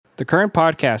The current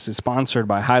podcast is sponsored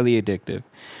by Highly Addictive.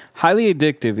 Highly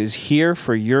Addictive is here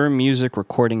for your music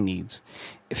recording needs.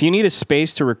 If you need a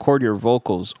space to record your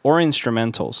vocals or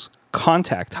instrumentals,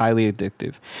 contact Highly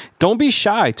Addictive. Don't be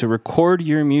shy to record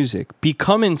your music.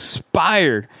 Become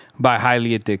inspired by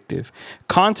Highly Addictive.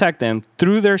 Contact them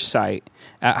through their site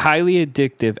at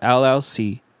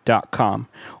highlyaddictivellc.com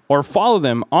or follow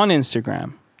them on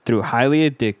Instagram through Highly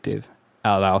Addictive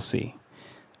LLC.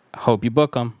 Hope you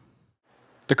book them.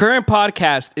 The current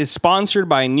podcast is sponsored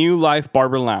by New Life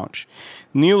Barber Lounge.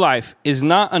 New Life is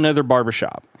not another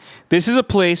barbershop. This is a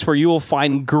place where you will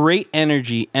find great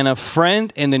energy and a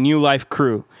friend in the New Life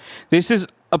crew. This is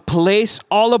a place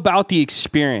all about the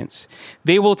experience.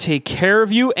 They will take care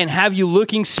of you and have you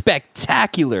looking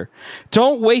spectacular.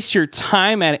 Don't waste your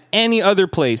time at any other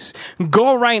place.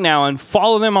 Go right now and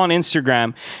follow them on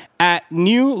Instagram at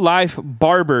New Life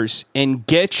Barbers and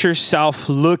get yourself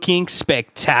looking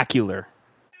spectacular.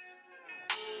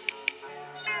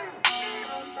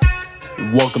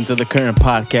 Welcome to the current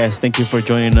podcast. Thank you for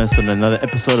joining us on another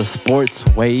episode of Sports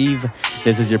Wave.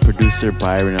 This is your producer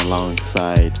Byron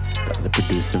alongside the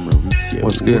producer Mauricio.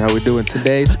 What's good? How we doing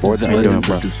today? Sports Wave. Wave.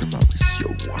 Producer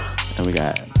Mauricio. And we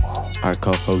got our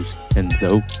co-host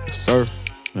Enzo. Sir.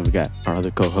 And we got our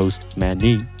other co-host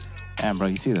Manny. Damn, bro,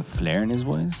 you see the flair in his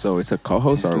voice? So it's a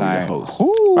co-host or are we the host?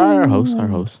 Our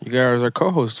host. You guys are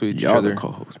co-hosts to each Y'all other. the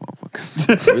co-hosts,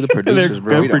 motherfuckers. We're the producers,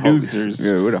 bro. They're We the producers. hosts.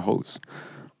 Yeah, we're the hosts.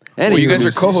 Well, you guys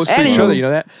are co-hosts to each other. You know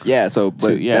that? Yeah, so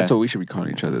but yeah. that's what we should be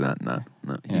calling each other. No.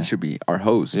 Yeah. He should be our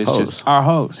host. It's just our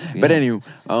host. Yeah. But anyway,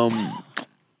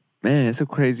 man, it's a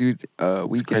crazy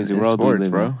weekend crazy in world we sports,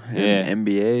 live bro. in. Yeah. And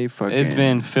NBA, fucking. It's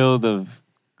been filled of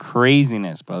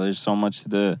craziness, bro. There's so much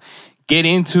to get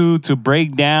into, to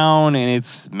break down, and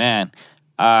it's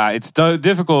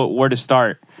difficult where to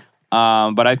start.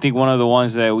 But I think one of the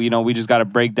ones that we just got to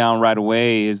break down right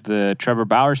away is the Trevor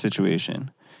Bauer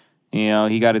situation. You know,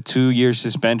 he got a 2-year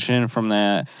suspension from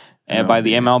the by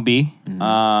the MLB.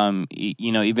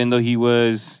 Mm-hmm. Even though he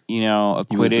was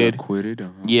acquitted.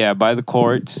 Yeah, by the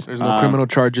courts. There's no criminal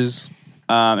charges.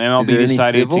 MLB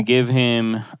decided to give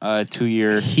him a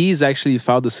 2-year. He's actually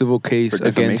filed a civil case For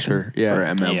against defamation? her. Yeah. Or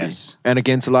MLB. Yes. And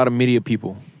against a lot of media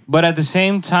people. But at the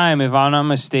same time, if I'm not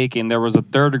mistaken, there was a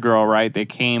third girl, right, that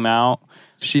came out.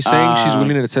 She's saying she's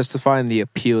willing to testify in the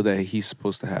appeal that he's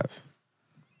supposed to have.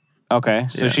 Okay,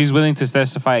 so Yeah. she's willing to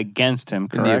testify against him,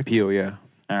 correct? In the appeal, yeah.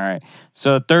 All right.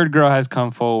 So a third girl has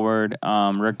come forward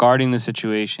regarding the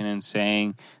situation and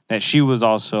saying that she was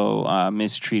also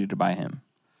mistreated by him.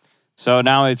 So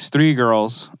now it's 3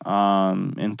 girls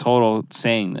in total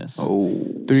saying this. Oh.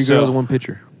 3 girls, 1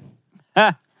 pitcher.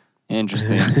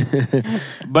 Interesting.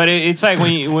 But it's like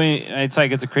when it's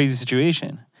like it's a crazy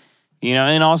situation.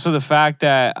 And also the fact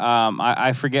that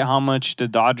I forget how much the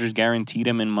Dodgers guaranteed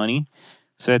him in money.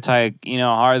 So it's like, how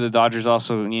are the Dodgers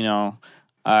also, going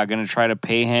to try to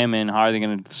pay him, and how are they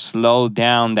going to slow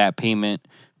down that payment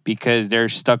because they're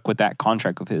stuck with that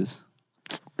contract of his?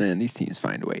 Man, these teams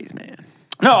find ways, man.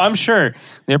 No, I'm sure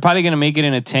they're probably going to make it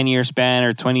in a 10-year span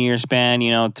or 20-year span,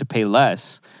 to pay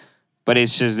less. But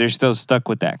it's just they're still stuck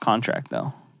with that contract,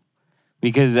 though.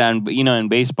 Because, in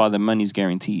baseball, the money's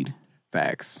guaranteed.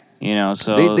 Facts.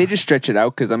 So... They just stretch it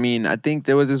out because, I think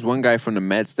there was this one guy from the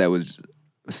Mets that was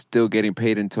still getting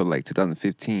paid until,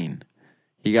 2015.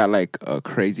 He got, a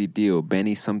crazy deal.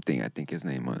 Benny something, I think his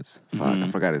name was. Fuck, I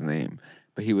forgot his name.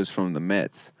 But he was from the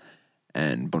Mets.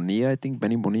 And Bonilla, I think.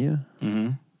 Benny Bonilla.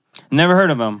 Mm-hmm. Never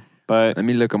heard of him, but... Let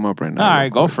me look him up right now. All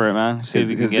right, go for it, man. See if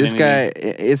you can get this guy,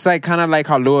 it's kind of like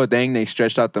how Luol Deng, they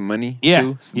stretched out the money,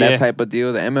 too. So that type of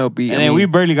deal. The MLB. And then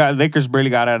Lakers barely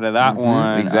got out of that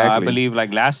one. Exactly. I believe,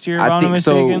 last year, if I'm I not think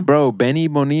mistaken. so, bro. Benny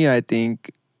Bonilla, I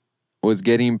think, was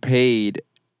getting paid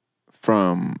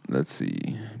from, let's see.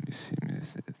 Let me see. I think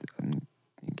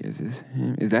is this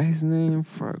him? Is that his name?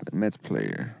 For the Mets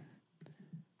player.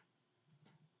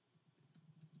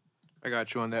 I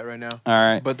got you on that right now. All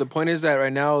right. But the point is that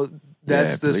right now,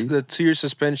 that's the 2-year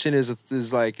suspension is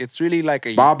it's really like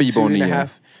a Bobby two Bonilla.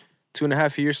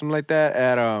 2.5 years, something like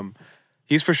that.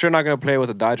 He's for sure not going to play with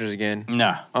the Dodgers again.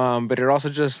 No. But it also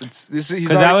just because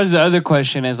that was the other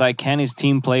question is can his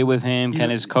team play with him? Can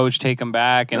his coach take him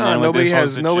back? And then nobody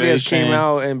has situation, came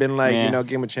out and been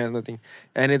give him a chance, nothing.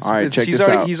 And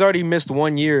he's already missed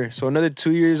 1 year, so another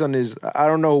 2 years on his. I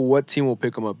don't know what team will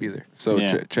pick him up either. So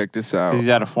check this out. He's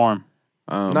out of form.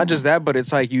 Not just that, but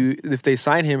it's if they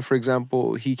sign him, for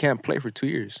example, he can't play for 2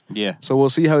 years. Yeah. So we'll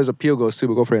see how his appeal goes too.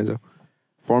 But go for Enzo.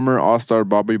 Former All-Star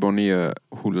Bobby Bonilla,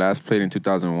 who last played in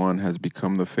 2001, has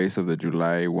become the face of the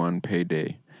July 1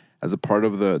 payday. As a part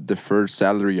of the deferred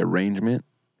salary arrangement,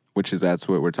 that's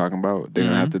what we're talking about. They're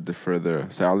going to have to defer the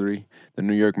salary. The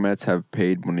New York Mets have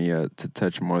paid Bonilla to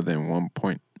touch more than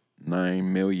 $1.9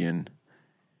 million,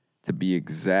 to be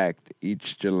exact,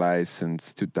 each July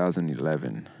since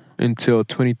 2011. Until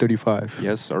 2035.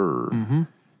 Yes, sir. Mm-hmm.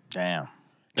 Damn.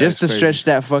 Just to stretch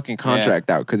that fucking contract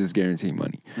out because it's guaranteed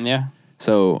money. Yeah.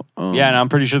 So yeah, and I'm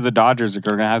pretty sure the Dodgers are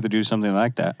going to have to do something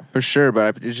like that. For sure,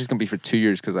 but it's just going to be for 2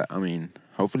 years because, I mean,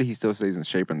 hopefully he still stays in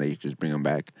shape and they just bring him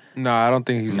back. No, I don't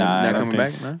think he's not coming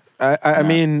back. No? I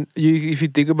mean, if you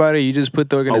think about it, you just put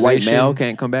the organization. A white male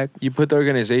can't come back. You put the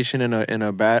organization in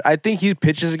a bad. I think he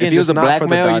pitches again. If he was a not black for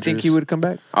male, the you Dodgers. think he would come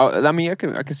back? I mean, I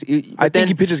can see. I think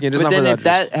he pitches again. Just but not then for the if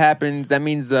Dodgers. that happens, that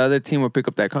means the other team will pick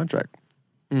up that contract.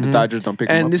 Mm-hmm. The Dodgers don't pick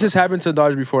him up. And this has happened to the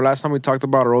Dodgers before. Last time we talked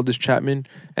about Aroldis Chapman,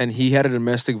 and he had a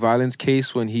domestic violence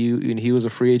case when he was a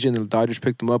free agent. And the Dodgers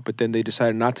picked him up, but then they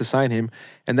decided not to sign him.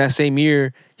 And that same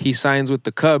year, he signs with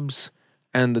the Cubs,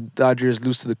 and the Dodgers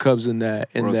lose to the Cubs in the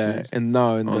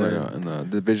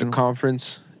division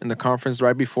conference. In the conference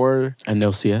right before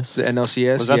NLCS. The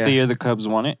NLCS. Was that the year the Cubs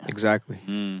won it? Exactly.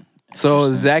 So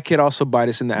that could also bite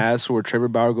us in the ass where Trevor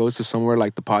Bauer goes to somewhere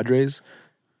like the Padres.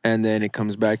 And then it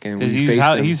comes back and we face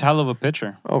them. He's hell of a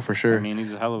pitcher. Oh, for sure. I mean,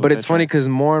 he's a hell of a pitcher. But pitcher. it's funny because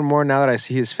more and more now that I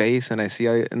see his face and I see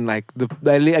and like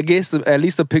I guess at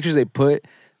least the pictures they put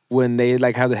when they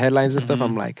like have the headlines and stuff,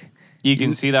 I'm like, you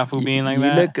can see that fool being like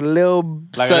that. You look a little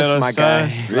sus, my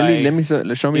guy. Really? Let me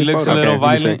show me. He looks a little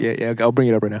violent. Yeah, I'll bring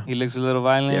it up right now. He looks a little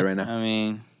violent. Yeah, right now. I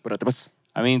mean,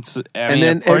 and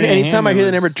then anytime I hear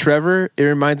the name Trevor, it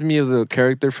reminds me of the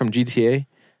character from GTA.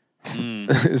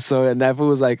 So and that fool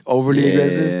was like overly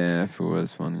aggressive. Yeah, that fool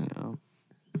was funny.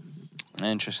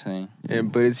 Interesting.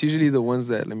 But it's usually the ones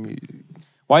that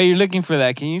While you're looking for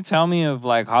that, can you tell me of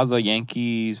like how the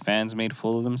Yankees fans made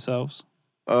fool of themselves?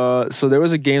 So there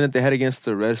was a game that they had against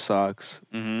the Red Sox.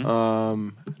 Mm-hmm.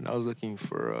 And I was looking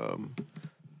for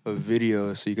a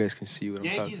video so you guys can see what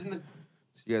I'm talking. So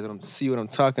you guys don't see what I'm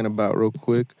talking about real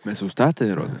quick. Me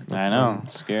asustaste, brother. I know,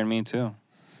 scared me too.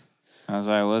 I was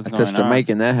like, what's going on? I touched the mic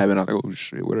and that happened. I was like, oh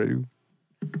shit, what did I do?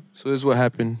 So this is what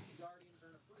happened.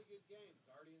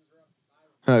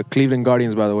 Cleveland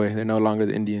Guardians, by the way. They're no longer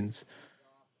the Indians.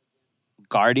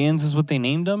 Guardians is what they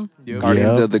named them? Yep.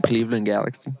 Guardians of the Cleveland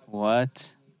Galaxy.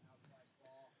 What?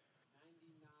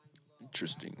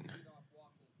 Interesting.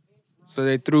 So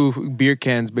they threw beer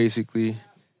cans, basically,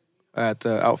 at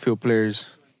the outfield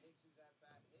players.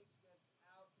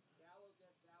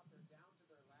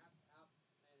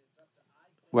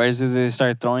 Where did they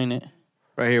start throwing it?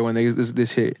 Right here when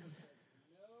this hit.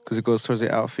 Because it goes towards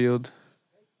the outfield.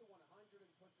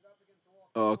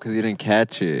 Oh, because you didn't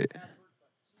catch it.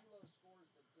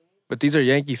 But these are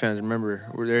Yankee fans, remember.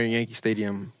 We're there in Yankee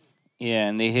Stadium. Yeah,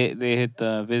 and they hit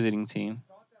the visiting team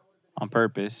on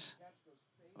purpose.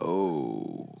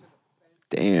 Oh.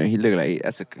 Damn, he looked like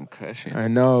that's a concussion. I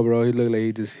know, bro. He looked like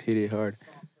he just hit it hard.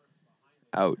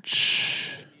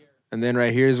 Ouch. And then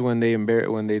right here is when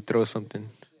they throw something.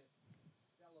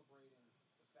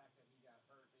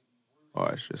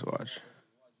 Just watch.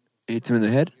 Hits him in the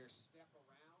head?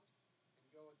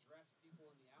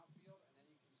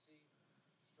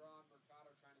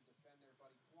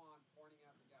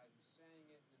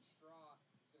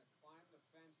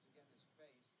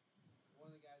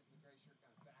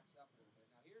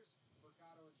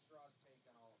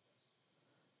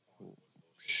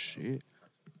 Shit.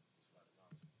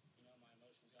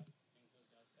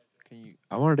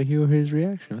 I wanted to hear his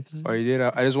reaction. Oh, you did?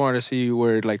 I just wanted to see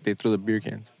where like they threw the beer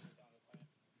cans.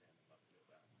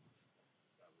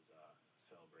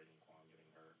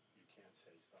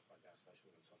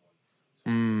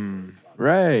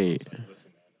 Right.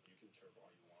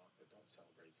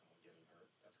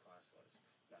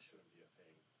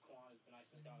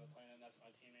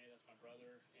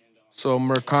 So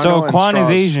Mercado. So and Quan is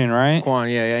Strauss. Asian, right? Quan,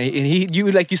 yeah. And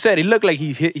you like you said, it looked like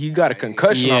he got a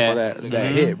concussion off of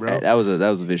that hit, bro. That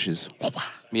was vicious.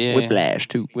 Yeah. Whiplash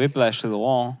too. Whiplash to the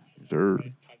wall. Sir.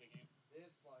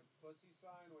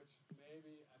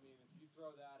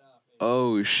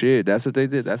 Oh shit! That's what they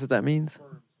did. That's what that means.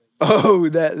 Oh,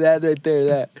 that right there,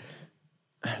 that.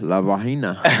 La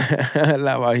vagina.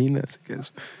 La vagina, I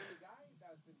guess.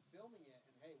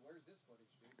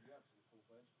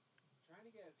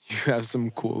 You have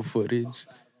some cool footage.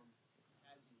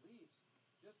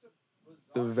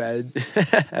 The veg.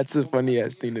 That's a funny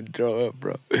ass thing to draw up,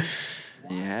 bro. It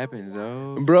happens,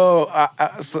 though. Bro,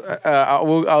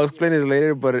 I'll explain this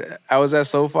later, but I was at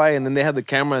SoFi and then they had the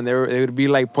camera and they would be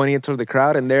like pointing it toward the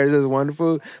crowd and there's this one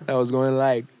fool that was going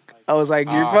like, I was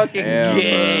like, you're fucking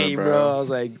gay, bro. I was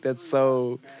like, that's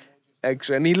so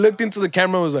extra. And he looked into the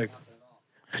camera and was like,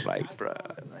 bro,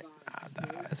 like,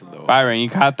 nah. That's a little. Byron, you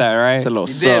caught that, right? That's a little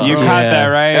did, sub. You bro. caught Yeah. that,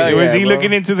 right? Hell Was yeah, he bro.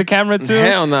 looking into the camera too?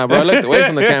 Hell nah, bro. I looked away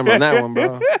from the camera on that one,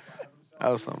 bro. That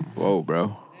was something. Whoa,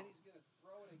 bro.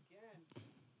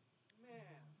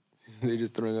 They're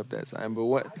just throwing up that sign. But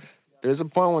what? There's a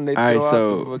point when they All right, throw out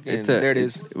so the fucking... it's there it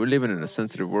is. we're living in a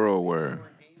sensitive world where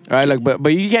All right, look, but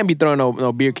you can't be throwing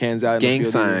no beer cans out in gang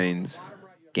the field either.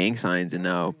 signs, and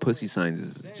now pussy signs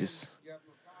is just.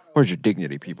 Where's your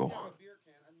dignity, people?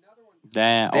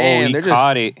 Damn. Damn, Oh, he they're just-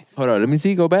 caught it. Hold on, let me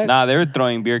see. Go back. Nah, they were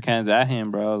throwing beer cans at him,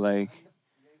 bro. Like,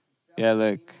 yeah,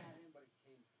 look.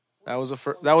 That was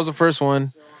the first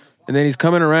one. And then he's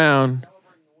coming around.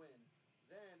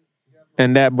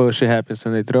 And that bullshit happens.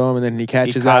 And they throw him, and then he He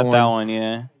catches caught that that one. one,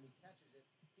 yeah.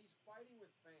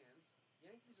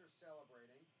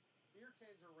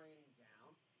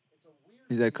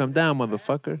 He's like, come down,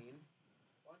 motherfucker.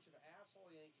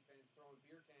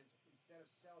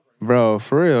 Bro,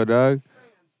 for real, dog.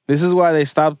 This is why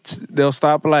they'll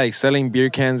stop like selling beer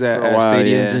cans at, For a at while, stadiums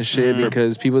yeah. and shit Mhm.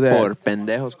 because people Por that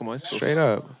pendejos como estos. straight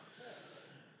up.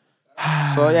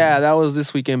 So yeah, that was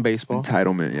this weekend baseball.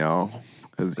 Entitlement, y'all.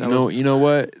 Because That was- you know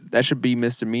what? That should be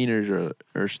misdemeanors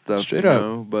or stuff. Straight you up.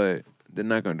 know? But they're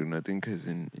not gonna do nothing because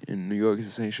in New York it's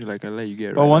the same shit like LA. You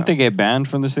get. But right won't out. they get banned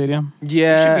from the stadium?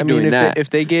 Yeah, I be mean doing that. if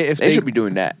They should be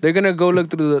doing that. they're gonna go look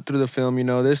through the film. You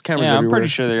know, there's cameras Yeah, I'm everywhere. pretty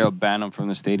sure they'll ban them from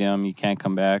the stadium. You can't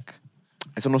come back.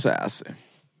 Eso no se hace.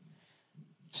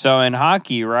 So in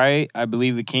hockey, right? I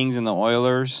believe the Kings and the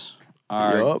Oilers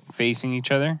are Yup. facing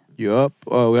each other. Yup.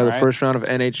 Oh, we have the Alright. first round of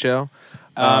NHL.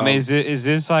 Is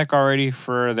this like already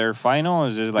for their final? Or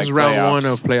is it like This is round playoffs? one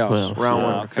of playoffs. Playoffs, Round yeah.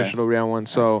 one, Okay. official round one.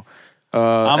 So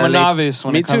I'm a LA novice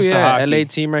when me it comes too, to yeah. hockey. LA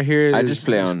team right here. I is- just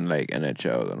play on like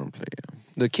NHL. I don't play.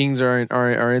 The Kings are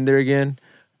in there again.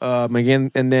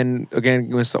 Again, and then again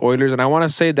against the Oilers. And I want to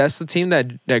say that's the team that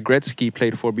Gretzky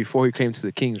played for before he came to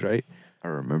the Kings, right? I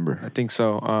remember. I think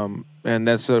so. And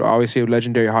that's obviously a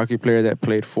legendary hockey player that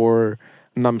played for, if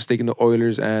I'm not mistaken, the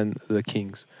Oilers and the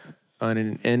Kings.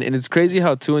 And it's crazy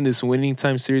how too in this winning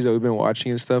time series that we've been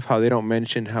watching and stuff, how they don't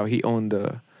mention how he owned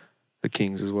the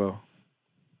Kings as well.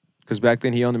 Because back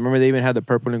then he owned them. Remember they even had the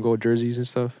purple and gold jerseys and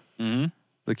stuff, Mm-hmm.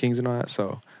 the Kings and all that.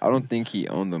 So I don't think he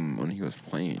owned them when he was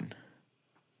playing.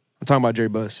 I'm talking about Jerry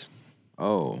Buss.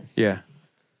 Oh, Yeah.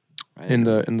 I In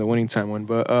didn't the winning time one,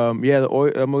 but yeah,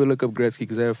 I'm gonna look up Gretzky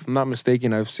because if I'm not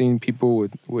mistaken, I've seen people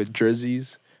with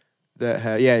jerseys that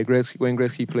had Gretzky when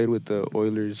Gretzky played with the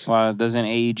Oilers. Well, doesn't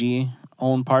AEG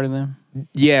own part of them?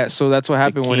 Yeah, so that's what The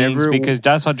happened Kings, whenever because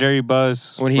that's how Jerry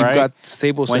Buzz when he right? got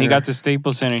Staples Center. when he got to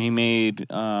Staples Center, he made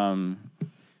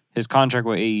his contract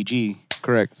with AEG.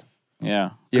 correct.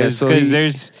 Yeah, Yeah, because so he-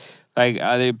 there's like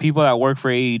the people that work for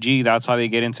AEG. That's how they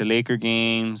get into Laker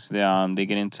games. They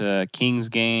get into Kings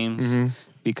games Mhm.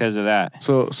 because of that.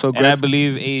 So And I Gretzky,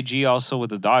 believe AEG also with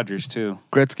the Dodgers too.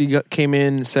 came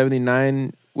in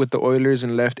 '79 with the Oilers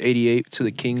and left '88 to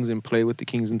the Kings and played with the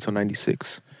Kings until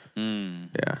 '96. Mm.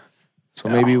 Yeah, so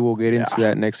Yeah. maybe we'll get into Yeah.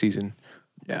 that next season.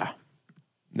 Yeah.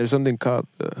 There's something called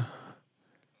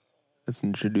that's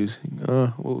introducing.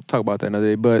 We'll talk about that another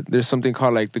day. But there's something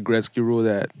called like the Gretzky rule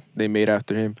that they made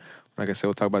after him. Like I said,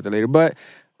 we'll talk about that later. But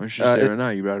Why don't you say right now?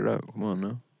 You brought it up. Come on,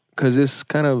 no. because this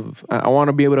kind of, I want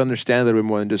to be able to understand a little bit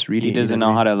more than just reading. He doesn't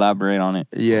know how to elaborate on it.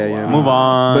 Yeah, yeah. Move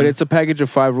on. But it's a package of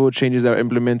 5 rule changes that were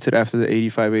implemented after the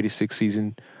 85-86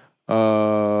 season,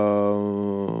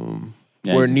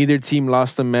 Yeah, where he's- neither team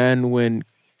lost a man when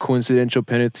coincidental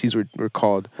penalties were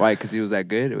called. Why? Because he was that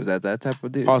good? It was that type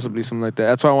of dude? Possibly something like that.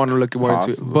 That's why I want to look more into it.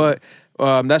 Possible.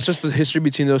 But that's just the history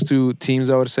between those two teams.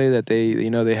 I would say that they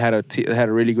had they had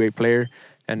a really great player,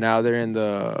 and now they're in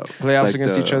the playoffs like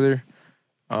against each other.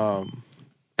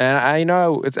 And I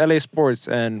know it's LA sports,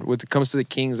 and when it comes to the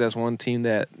Kings, that's one team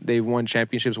that they've won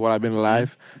championships while I've been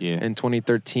alive. Yeah. In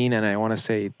 2013, and I want to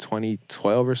say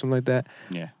 2012 or something like that.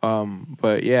 Yeah.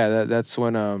 But yeah, that's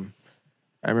when I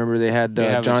remember they had They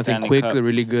have a Jonathan Stanley Quick, Cup. the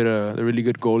really good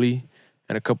goalie,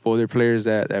 and a couple other players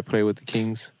that play with the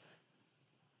Kings.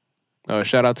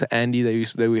 Shout out to Andy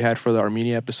that we had for the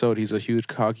Armenia episode. He's a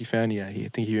huge hockey fan. Yeah, I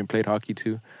think he even played hockey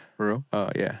too. For real?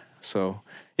 Yeah. So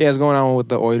yeah, it's going on with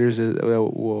the Oilers.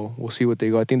 We'll see what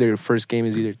they go. I think their first game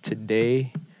is either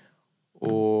today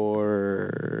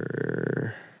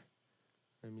or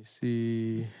let me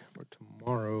see, or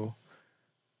tomorrow.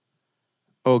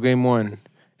 Oh, game 1.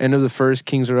 End of the first.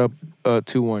 Kings are up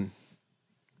 2-1.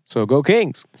 So go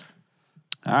Kings.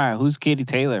 All right. Who's Katie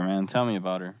Taylor, man? Tell me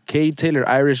about her. Kate Taylor,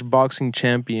 Irish boxing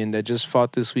champion that just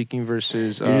fought this weekend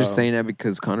versus. You're just saying that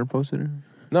because Connor posted her?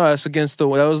 No, that's against that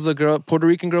was the girl, Puerto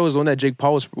Rican girl, was the one that Jake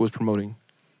Paul was promoting.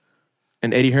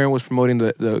 and Eddie Hearn was promoting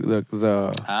the that's the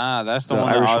the one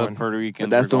that Irish all the one. Puerto Ricans.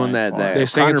 But that's were the one going that- for. that- They're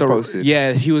saying it's Connor a posted.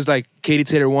 yeah. He was like Katie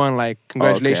Taylor won, like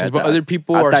congratulations. Okay, But other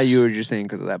people I are thought you were just saying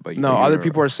because of that, but no. Other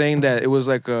people are saying that it was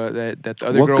like that the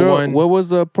other What girl won. What was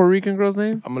the Puerto Rican girl's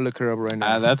name? I'm gonna look her up right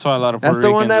now. That's why a lot of Puerto That's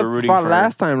the one Ricans that were rooting fought for.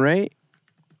 last time, right?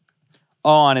 Oh,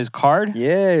 on his card.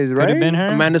 Yeah, is Could right. have been her.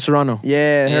 Amanda Serrano.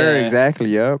 Yeah, her Yeah. exactly.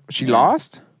 Yep. She Yeah.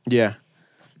 lost. Yeah.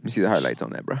 Let me see the highlights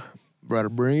on that, bro. Gotta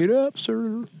bring it up,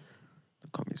 sir.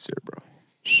 Call me sir, bro.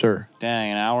 Sir.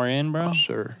 Dang, an hour in, bro.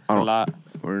 Sir. It's a lot.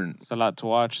 We're in, It's a lot to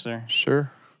watch, sir. Sir.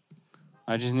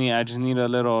 I just need a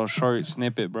little short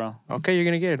snippet, bro. Okay, you're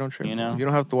gonna get it. Don't trip. You know? You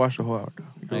don't have to watch the whole hour.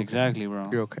 You're Exactly, bro. Okay.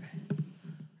 You're okay.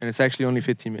 And it's actually only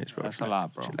 15 minutes, bro. That's a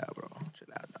lot, bro. Chill out, bro. Chill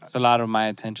out. It's a lot of my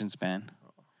attention span.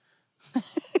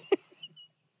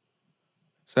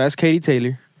 So that's Katie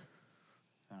Taylor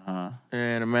Uh-huh.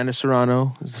 and Amanda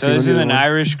Serrano. So this is an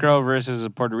Irish girl versus a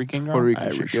Puerto Rican girl. Puerto Rican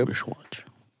Irish chick, yep. wristwatch.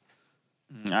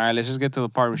 All right, let's just get to the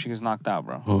part where she gets knocked out,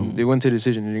 bro. They went to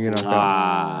decision and didn't get knocked out.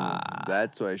 Ah,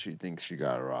 that's why she thinks she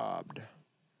got robbed.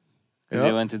 because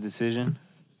Yep. they went to decision.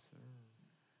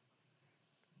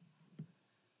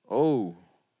 Oh,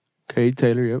 Katie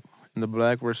Taylor, yep. In the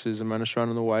black versus Amanda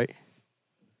Serrano in the white.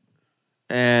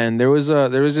 And there was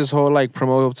this whole like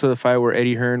promo up to the fight where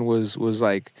Eddie Hearn was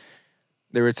like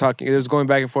they were talking. It was going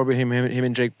back and forth with him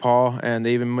and Jake Paul, and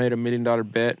they even made $1 million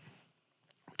bet,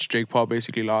 which Jake Paul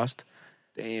basically lost.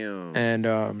 damn.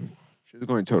 And She was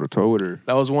going toe to toe with her.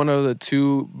 that was one of the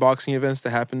 2 boxing events that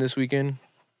happened this weekend.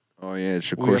 Oh yeah, We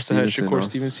Shakur also had Stevenson. Shakur also.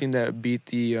 Stevenson that beat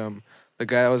the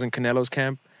guy that was in Canelo's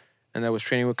camp and that was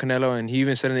training with Canelo. And he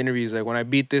even said in the interview, he's like, when I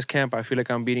beat this camp, I feel like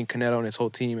I'm beating Canelo and his whole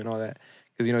team and all that.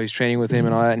 Because, you know, he's training with him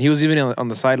and all that. And he was even on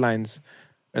the sidelines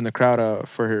in the crowd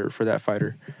for that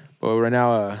fighter. But right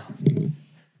now,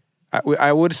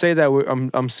 I would say that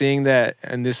I'm seeing that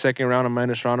in this second round,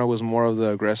 Amanda Serrano was more of the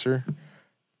aggressor.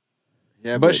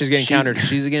 Yeah, But she's getting countered.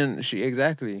 She's again. She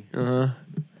exactly. Uh-huh.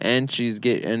 And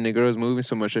and the girl's moving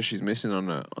so much that she's missing on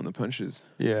the punches.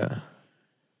 Yeah.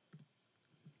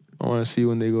 I want to see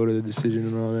when they go to the decision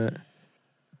and all that.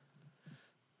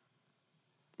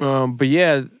 But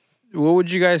yeah, what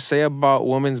would you guys say about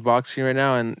women's boxing right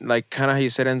now? And like kind of how you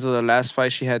said, Enzo, the last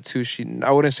fight she had too,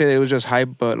 I wouldn't say that it was just hype,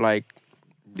 but like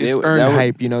it's earned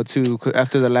hype, you know, too. 'Cause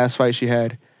after the last fight she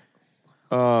had,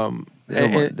 They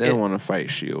don't want to fight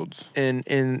Shields.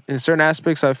 in certain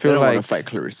aspects, I They feel don't want like to fight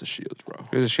Clarissa Shields,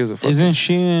 bro. she was a fucking, Isn't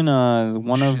she in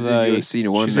one of She's the in UFC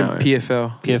one she's in now.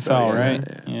 PFL, PFL, Yeah, right?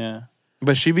 yeah. Yeah.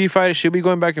 but she'll be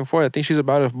going back and forth. I think she's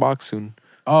about to box soon.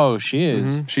 Oh, she is.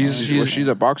 Mhm. She's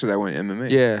a boxer that went MMA.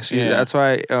 Yeah, Yeah. that's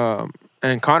why.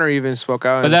 And Connor even spoke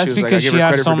out. But and that's she was like, because I give she her had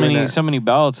credit for doing that. so many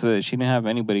belts that she didn't have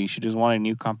anybody. She just wanted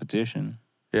new competition.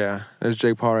 Yeah, there's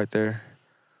Jake Paul right there.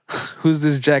 Who's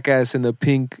this jackass in the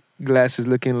pink glasses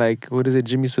looking like, what is it,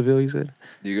 Jimmy Seville, he said?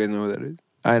 Do you guys know who that is?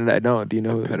 I know. Do you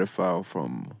know? A pedophile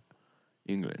from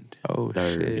England. Oh,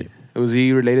 shit. Was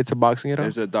he related to boxing at all?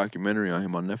 There's a documentary on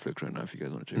him on Netflix right now if you guys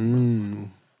want to check it Mm.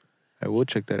 I will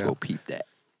check that out. Go out. peep that.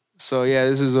 So, yeah,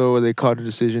 this is what they called the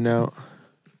decision out.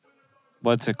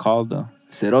 What's it called though?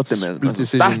 Cerote me Split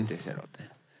decision. asustaste, Cerote.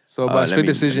 So, by let split me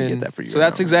get decision. that for you So, right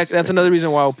that's now. exactly, that's another reason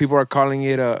Seconds. why people are calling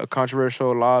it a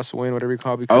controversial loss, win, whatever you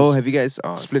call it. Because Oh, have you guys...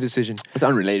 split decision. It's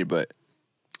unrelated, but...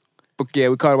 But yeah,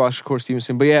 we called about Shakur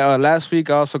Stevenson. But yeah, last week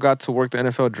I also got to work the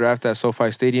NFL draft at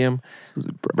SoFi Stadium.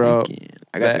 Bro,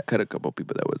 I got to that- cut a couple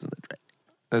people that wasn't the draft.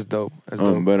 That's dope. That's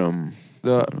dope.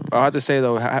 But I have to say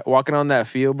though, walking on that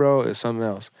field, bro, is something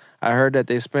else. I heard that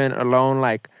they spent alone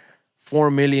like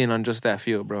 $4 million on just that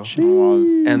field, bro.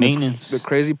 And maintenance. the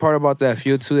crazy part about that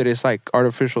field too, that it's like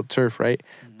artificial turf, right?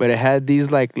 But it had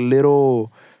these like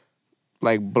little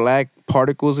like black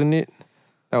particles in it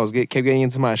that kept getting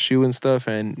into my shoe and stuff.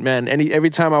 And man, every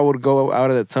time I would go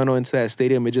out of the tunnel into that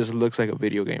stadium, it just looks like a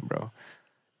video game, bro.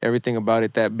 Everything about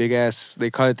it, that big ass, they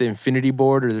call it the infinity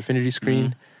board or the infinity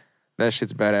screen. That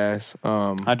shit's badass.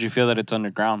 How'd you feel that it's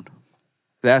underground?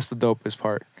 That's the dopest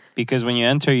part. Because when you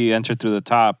enter through the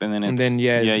top, and then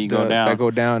you go down. I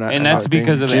go down, And that's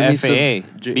because of the Jimmy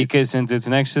FAA. Because since it's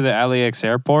next to the LAX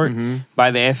airport, by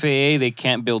the FAA they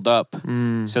can't build up,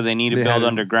 so they need to They build had-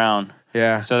 underground.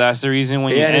 Yeah. So that's the reason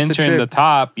when you Yeah, and it's a enter in trip. the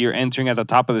top, you're entering at the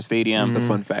top of the stadium, the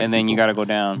fun fact. and then you got to go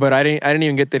down. But I didn't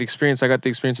even get that experience. I got the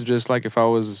experience of just like if I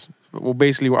was,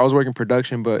 basically I was working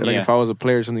production, but like Yeah. if I was a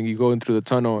player or something, you go in through the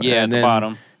tunnel. Yeah, and at the then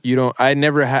bottom. You don't. I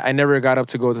never got up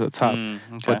to go to the top. Okay.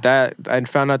 But that I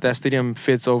found out that stadium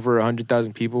fits over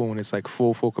 100,000 people when it's like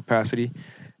full capacity,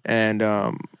 and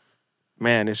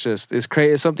man, it's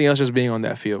crazy. It's something else just being on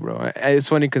that field, bro. It's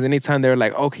funny because anytime they're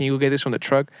like, "Oh, can you go get this from the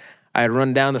truck?" I'd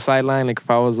run down the sideline like if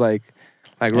I was like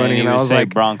like running, he and I would was say like,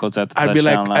 Broncos at the I'd be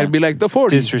touchdown line. the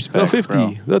 40, Disrespect, the 50,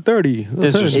 bro. the 30, the 30.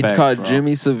 Disrespect. It's called bro.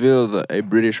 Jimmy Seville, a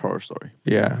British horror story.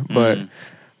 Yeah, but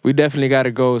we definitely got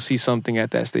to go see something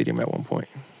at that stadium at one point.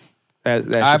 That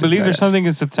I shit is believe there's badass. something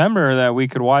in September that we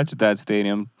could watch at that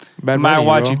stadium. Bad Might Bunny,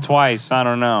 watch bro. it twice. I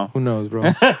don't know. Who knows, bro?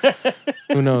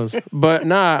 Who knows? But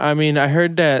nah, I mean, I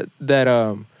heard that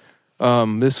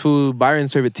this fool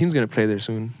Byron's favorite team's gonna play there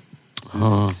soon.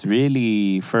 It's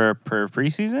really for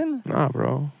preseason? Nah,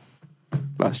 bro.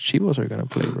 Las Chivas are gonna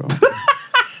play, bro.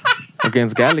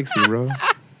 Against Galaxy, bro.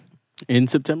 In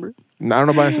September? I don't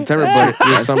know about in September, but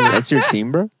this summer. That's your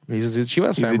team, bro? He's a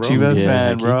Chivas He's fan, a bro. Chivas Yeah, fan,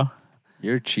 heck bro.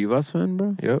 You're a Chivas fan,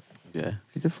 bro? Yep. Yeah.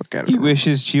 Get the fuck out of He here.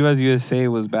 wishes Chivas USA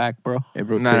was back, bro. Hey,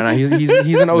 bro, Nah. He's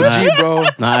an OG, bro.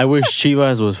 Nah, I wish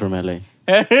Chivas was from LA.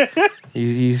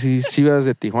 He's Chivas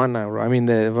de Tijuana, bro. I mean,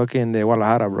 the fucking de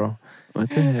Guadalajara, bro. What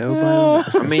the hell, bro?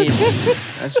 I mean,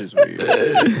 that's just weird.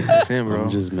 That's him, bro. I'm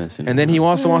just messing. And then he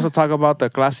also wants to talk about the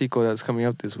Clásico that's coming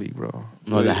up this week, bro.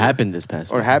 No, that happened this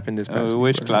past Or week. happened this past week.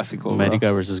 Which bro. Clásico, bro?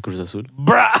 America versus Cruz Azul.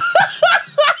 Bruh.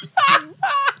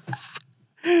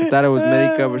 I thought it was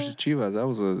Medica versus Chivas. That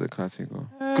was the Clásico.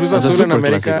 Cruz That's a Azul in super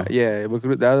America. clásico. Yeah, but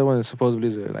the other one supposedly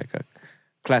is like a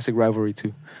classic rivalry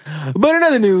too. But in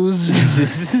other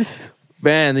news,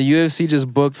 man, the UFC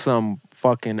just booked some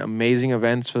fucking amazing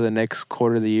events for the next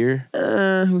quarter of the year.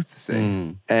 Who's to say?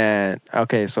 Mm. And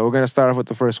okay, so we're gonna start off with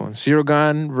the first one: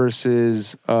 Sirogan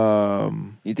versus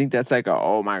You think that's like a,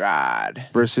 oh my God.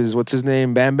 versus what's his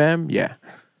name, Bam Bam? Yeah,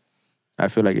 I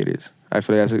feel like it is. I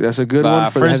feel like that's a good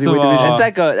one for the first of heavyweight all-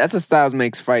 division. That's a Styles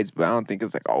makes fights, but I don't think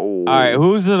it's like, oh. All right,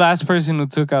 who's the last person who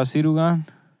took out Sirugan?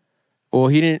 Well,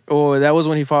 he didn't. Oh, that was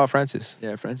when he fought Francis.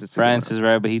 Yeah, Francis. Francis,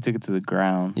 right? But he took it to the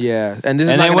ground. Yeah, and this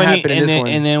is And not then, gonna when he, happen in and, this then, one.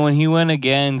 and then when he went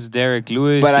against Derek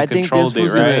Lewis, But he I think this controlled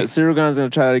fool's it, right? Cirugan's gonna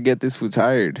try to get this fool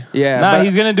tired. Yeah, Nah, but,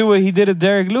 he's gonna do what he did to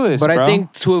Derek Lewis, but bro. I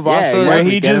think Tuivasa. Yeah, where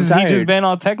exactly. he Get him just tired. been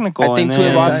all technical. I think and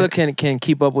then- Tuivasa can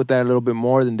keep up with that a little bit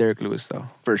more than Derek Lewis, though.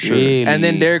 For sure. Really? And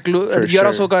then Derek Lewis, For you sure.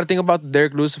 also got to think about the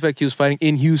Derek Lewis effect. He was fighting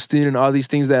in Houston and all these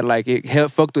things that like it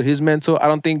fucked with his mental. I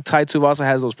don't think Tai Tuivasa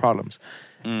has those problems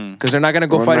because they're not gonna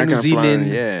go Or fight not in New gonna fly,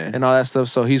 Zealand yeah. and all that stuff.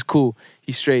 So he's cool,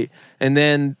 he's straight. And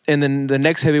then the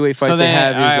next heavyweight fight So they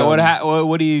then, have is all right,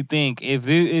 what do you think?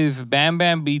 If Bam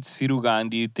Bam beats Sirugan,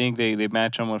 do you think they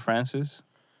match him with Francis?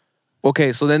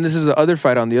 okay. So then this is the other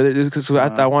fight on the other. So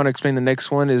I want to explain the next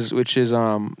one which is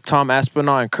Tom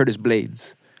Aspinall and Curtis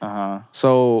Blades.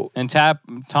 So And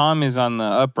Tom is on the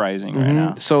uprising right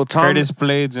now. so Tom Curtis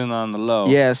Blades in on the low.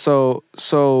 Yeah, so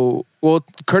well,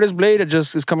 Curtis Blade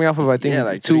just is coming off of I think Yeah,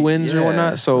 like 2 three- wins or yeah,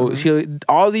 whatnot. So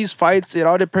all these fights, it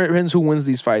all depends who wins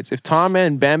these fights. If Tom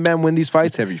and Bam Bam win these It's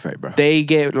fights, every fight, bro. they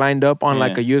get lined up on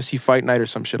like a Yeah. UFC fight night or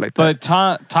some shit like that.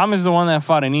 But Tom is the one that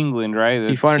fought in England, right?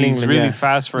 He fought in He's England, really yeah.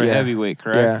 fast for a Yeah. heavyweight,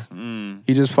 correct? Mm.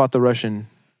 He just fought the Russian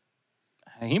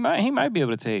He might be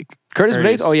able to take Curtis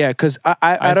Blades. Oh yeah, because I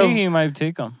out think of he might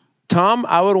take him. Tom,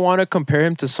 I would want to compare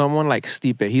him to someone like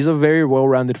Stipe. He's a very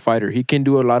well-rounded fighter. He can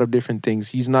do a lot of different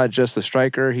things. He's not just a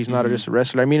striker. He's not just a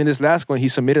wrestler. I mean, in this last one, he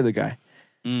submitted the guy,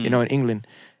 you know, in England.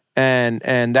 And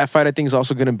that fight, I think, is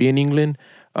also going to be in England.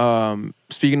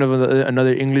 Speaking of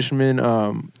another Englishman,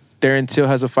 Darren Till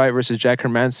has a fight versus Jack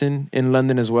Hermanson in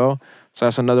London as well. So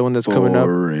that's another one that's coming up.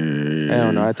 I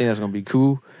don't know. I think that's going to be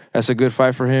cool. That's a good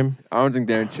fight for him. I don't think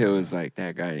Darren Till is like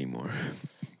that guy anymore.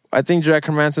 I think Jack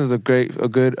Hermanson's a good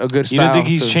style. You don't think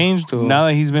he's changed to- now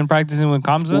that he's been practicing with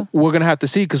Kamza? We're gonna have to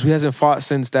see because he hasn't fought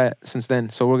since then.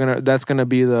 So that's gonna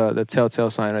be the telltale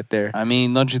sign right there. I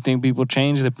mean, don't you think people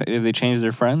change if they change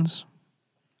their friends?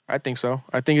 I think so.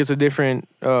 I think it's a different.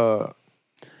 I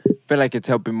feel like it's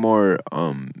helping more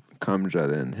Kamja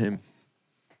than him.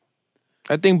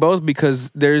 I think both because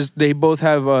they both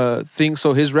have things.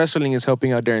 So his wrestling is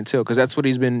helping out Darren Till because that's what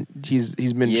he's been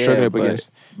struggling up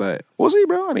against. But We'll see,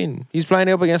 bro. I mean, he's playing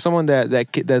up against someone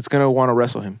that's gonna want to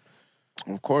wrestle him.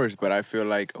 of course, but I feel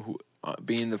like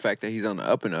being the fact that he's on the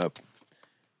up and up,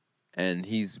 and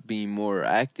he's being more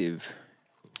active,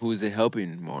 who is it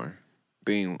helping more?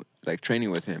 Being like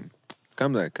training with him,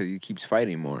 Kamja, because he keeps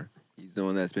fighting more. He's the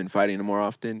one that's been fighting more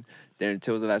often. Darren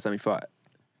Till was the last time he fought.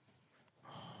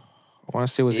 I want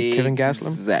to say was it Kevin Gaslam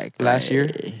Exactly. last year?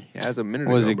 Yeah, it was a minute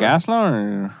Was ago, it bro.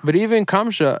 Gaslam or? But even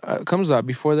Kamza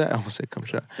before that, I almost said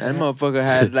Kamza. That motherfucker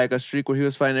had like a streak where he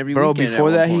was fighting every Bro, weekend. at before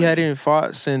one that, he point. hadn't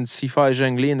fought since he fought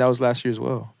Zhang Li, and that was last year as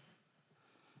well.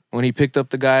 When he picked up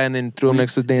the guy and then threw him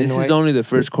next to Dana This White. is only the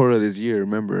first quarter of this year.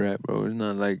 Remember that, bro? It's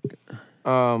not like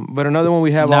But another one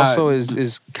we have Nah, also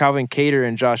is Calvin Kattar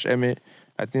and Josh Emmett.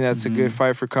 I think that's a good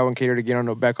fight for Calvin Kattar to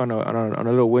get back on a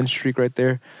little win streak right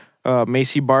there.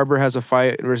 Macy Barber has a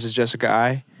fight versus Jessica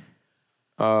Ai.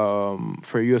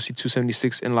 for UFC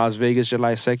 276 in Las Vegas,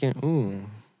 July 2nd. Ooh.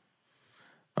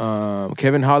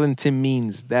 Kevin Holland, Tim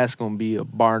Means. That's going to be a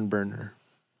barn burner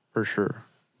for sure.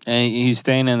 And he's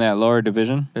staying in that lower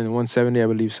division? In 170, I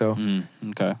believe so.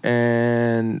 Okay.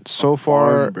 And so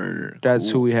far, that's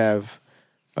who we have.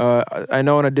 I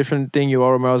know on a different thing,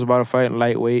 Yoel Romero's about to fight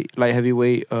light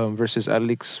heavyweight versus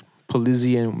Alex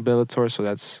Polizzi in Bellator. So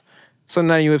that's something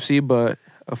not in UFC, but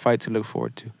a fight to look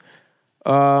forward to.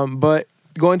 But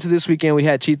going to this weekend, we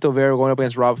had Chito Vera going up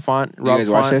against Rob Font. You guys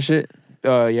watch that shit?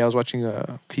 Yeah, I was watching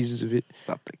pieces of it.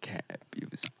 Stop the cap.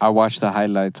 I watched the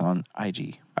highlights on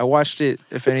IG. I watched it,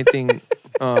 if anything,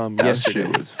 yesterday. That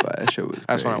shit was fire. That shit was crazy.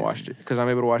 That's when I watched it because I'm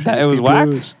able to watch That it. it was whack?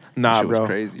 Nah, That shit was bro.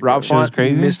 crazy, bro. Rob That shit was Font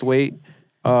crazy? missed weight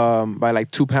by like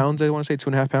 2 pounds. I want to say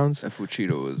 2.5 pounds. That fool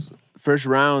Cheeto was... First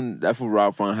round, that fool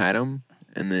Rob Font had him.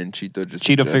 And then Cheeto just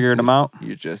Cheeto figured him out?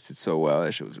 He adjusted so well.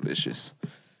 That shit was vicious.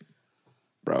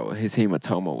 Bro, his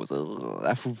hematoma was...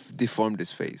 that fool deformed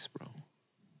his face, bro.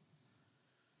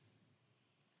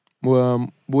 Well,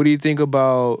 what do you think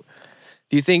about?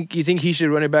 Do you think he should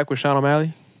run it back with Sean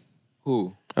O'Malley,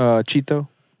 Who? Chito,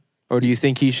 or do you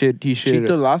think he should?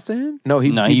 Cheeto lost to him? No,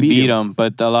 he beat him.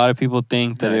 But a lot of people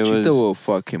think that it Cheeto was will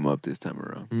fuck him up this time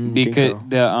around. because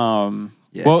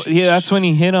so. that's when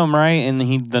he hit him, right? And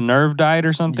the nerve died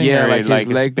or something. Yeah, or like his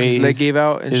leg gave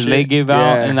out. And His shit. leg gave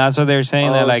out, Yeah. and that's what they're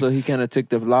saying. That like so he kind of took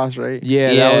the loss, right?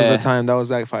 Yeah, that was Yeah. the time. That was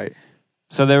that fight.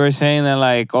 So they were saying that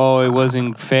like, oh, it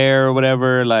wasn't fair or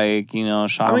whatever. Like, you know,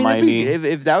 Sean I mean, O'Malley.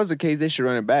 if that was the case, they should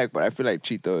run it back. But I feel like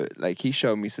Cheeto, like he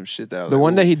showed me some shit that I was The like,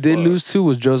 one that "Oh, he did fuck." lose to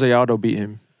was Jose Aldo beat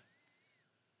him.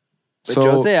 But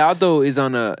Jose Aldo is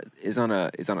on a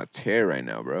tear right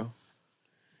now, bro.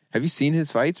 Have you seen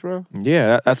his fights, bro?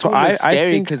 Yeah, that's That why fool I looks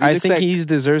scary think 'cause he looks like- he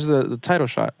deserves the title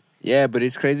shot. Yeah, but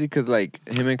it's crazy because like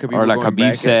him and Khabib or were like going Khabib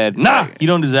back said, nah, you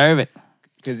don't deserve it.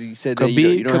 because he said that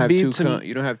you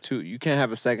don't have two. You can't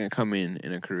have a second come in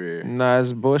a career. Nah,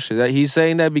 it's bullshit. He's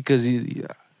saying that because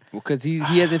Because he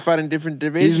hasn't fought in different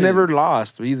divisions. he's never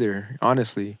lost either,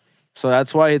 honestly. So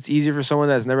that's why it's easier for someone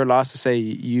that's never lost to say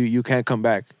you can't come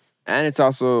back. And it's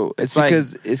also It's like-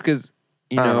 because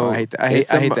you I don't know I hate that. I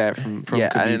hate that from yeah,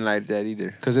 Khabib. I didn't like that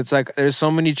either. Because it's like there's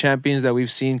so many champions that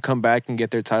we've seen come back and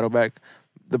get their title back.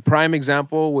 The prime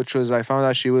example, which was I found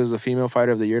out she was the female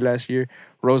fighter of the year last year,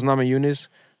 Rose Namajunas.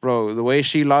 Bro, the way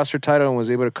she lost her title and was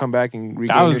able to come back and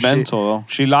regain That was her mental, though.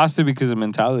 She lost it because of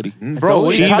mentality. shit. Bro, what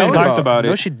are She you even talking talked about it.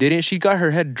 No, she didn't. She got her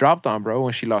head dropped on, bro,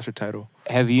 when she lost her title.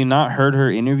 Have you not heard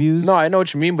her interviews? No, I know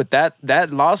what you mean, but that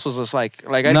loss was just like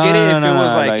I No, get it no, if no, it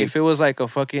was no, like like- if it was like a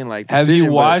fucking like Have decision,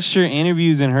 you but- watched her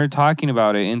interviews and her talking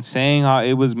about it and saying how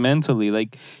it was mentally?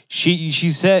 Like she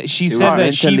said was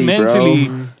that she mentally,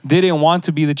 mentally didn't want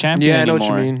to be the champion Yeah, I know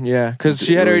anymore. what you mean. Yeah, because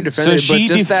she had already So defended. she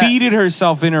but just defeated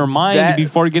herself in her mind that-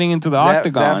 before getting into the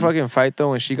octagon. That fucking fight though,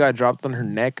 when she got dropped on her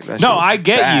neck. That No, shit was I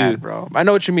get bad, you. bro. I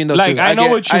know what you mean though. Like, too. I know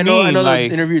what you I know mean, the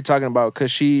like- interview you're talking about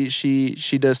because she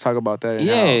does talk about that. and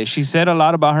Yeah, how- she said a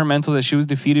lot about her mental that she was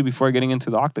defeated before getting into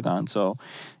the octagon. So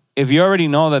if you already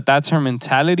know that that's her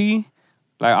mentality,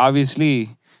 like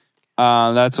obviously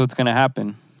that's what's going to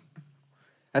happen.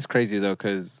 That's crazy though,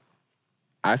 because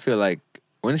I feel like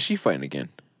when is she fighting again?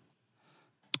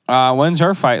 When's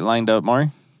her fight lined up,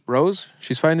 Maury? Rose,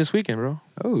 she's fighting this weekend, bro,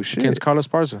 Oh shit! against Carlos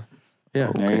Parza.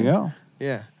 Yeah, There you go.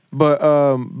 yeah.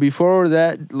 But before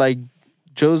that, like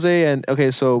Jose and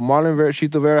so Marlon Vera,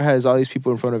 Chito Vera has all these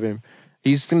people in front of him.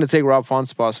 He's going to take Rob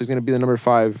Font's spot, so he's going to be the number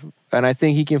 5. And I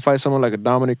think he can fight someone like a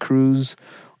Dominic Cruz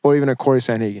or even a Corey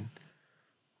Sanhagen.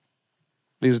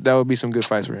 That would be some good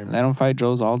fights for him. Let him fight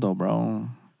Jose Aldo, bro.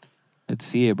 Let's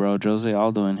see it, bro. Jose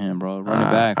Aldo in him, bro. Run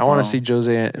it back. I want bro. to see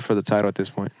Jose for the title at this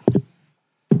point.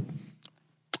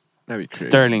 That'd be crazy.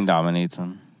 Sterling dominates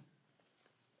him.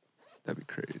 That'd be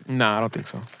crazy. Nah, I don't think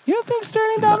so. You don't think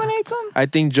Sterling dominates him? I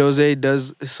think Jose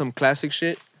does some classic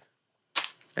shit,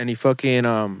 and he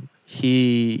fucking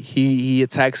he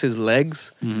attacks his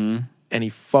legs Mm-hmm. and he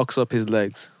fucks up his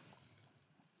legs.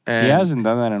 And He hasn't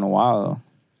done that in a while, though.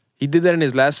 He did that in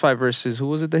his last fight versus who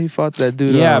was it that he fought? That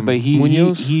dude. Yeah, but he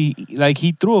Munoz? he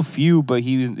threw a few, but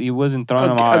he wasn't throwing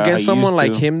them out Against someone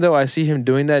like to. him, though, I see him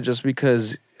doing that just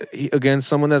because against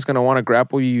someone that's gonna want to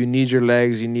grapple you, you need your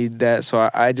legs, you need that. So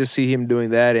I just see him doing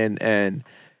that, and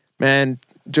man,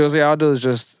 Jose Aldo is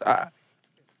just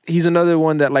he's another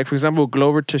one that, like, for example,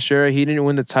 Glover Teixeira, he didn't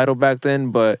win the title back then,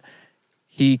 but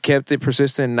he kept it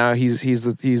persistent. Now he's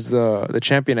the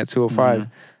champion at 205.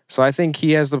 Mm-hmm. So I think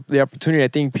he has the opportunity. I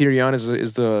think Peter Yan is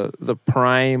the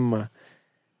prime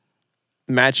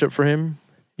matchup for him.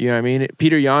 You know what I mean?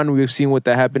 Peter Yan, we've seen what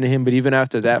that happened to him, but even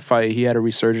after that fight, he had a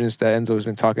resurgence that Enzo has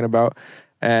been talking about.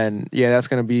 And yeah, that's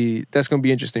gonna be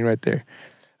interesting right there.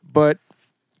 But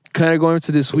kind of going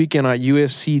into this weekend on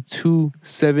UFC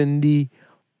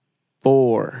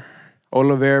 274.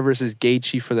 Olivera versus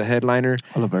Gaethje for the headliner.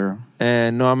 Olivera.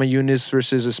 And Noama Yunus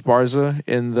versus Esparza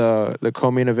in the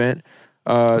co-main event.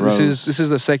 This is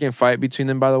the second fight between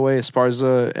them, by the way.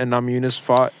 Esparza and Noama Yunus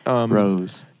fought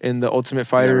Rose. in the Ultimate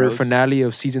Fighter finale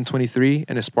of season 23,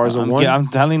 and Esparza won. I'm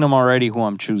telling them already who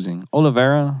I'm choosing.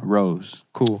 Olivera, Rose.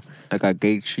 Cool. I got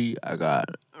Gaethje. I got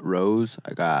Rose.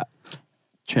 I got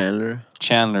Chandler.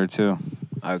 Chandler, too.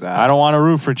 I don't want to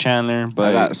root for Chandler, but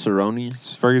I got Cerrone.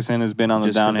 Ferguson has been on the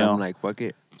Just 'cause downhill. I'm like, fuck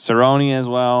it. Cerrone as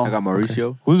well. I got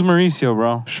Mauricio. Who's Mauricio,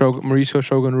 bro? Mauricio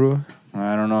Shogun Rua.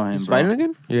 I don't know him, He's bro. fighting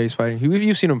again? Yeah, he's fighting.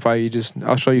 You've seen him fight.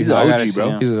 I'll show you. He's his- an I gotta OG, see bro.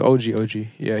 him. He's an OG.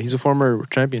 Yeah, he's a former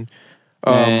champion.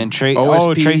 And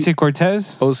Tracy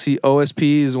Cortez?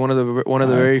 OSP is one of the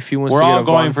very few ones. We're to get all a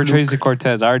going Von for Fluke Tracy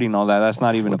Cortez. I already know that. That's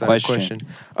not even a without question.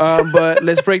 But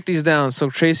let's break these down. So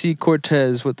Tracy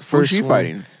Cortez with the Who's first she one.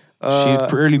 fighting?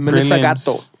 She's early Melissa prelims.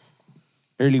 Gatto.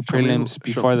 Early Show me who- prelims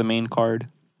before the main card.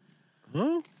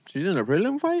 Huh? She's in a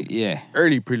prelim fight? Yeah.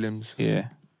 Early prelims. Yeah.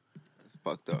 That's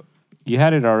fucked up. You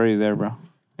had it already there, bro.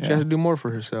 She has to do more for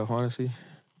herself, honestly.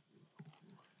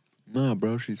 Nah,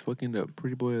 bro. She's fucking the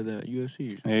pretty boy of the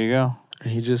UFC. There you go.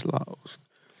 And he just lost.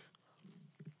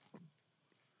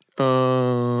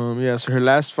 Yeah, so her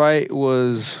last fight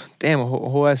was a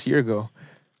whole ass year ago.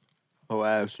 Oh,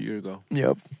 abs a year ago.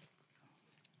 Yep.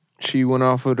 She went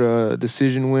off with a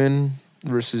decision win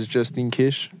versus Justine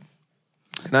Kish.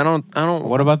 And I don't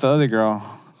What about the other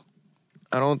girl?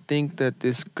 I don't think that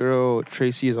this girl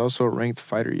Tracy is also a ranked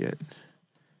fighter yet.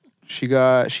 She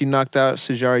knocked out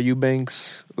Sijara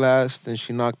Eubanks last, and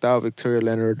she knocked out Victoria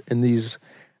Leonard. And this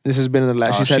has been in the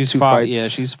last. She's had two fought, fights. Yeah,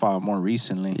 she's fought more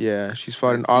recently. Yeah, she's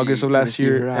fought in Let's see. August of Can I last see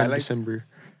year her and highlights? December.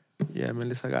 Yeah,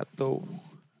 Melissa Gatto.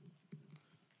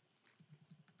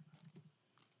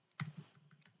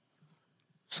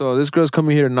 So this girl's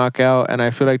coming here to knock out, and I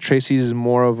feel like Tracy's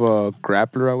more of a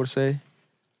grappler, I would say.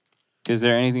 Is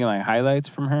there anything like highlights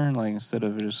from her, like instead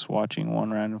of just watching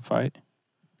one random fight?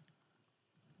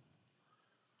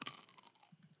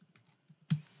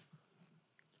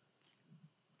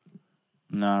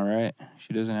 Nah, right?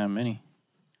 She doesn't have many.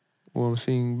 Well, I'm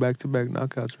seeing back-to-back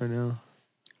knockouts right now.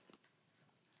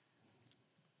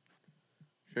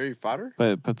 Sure you fought her?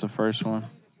 But put the first one.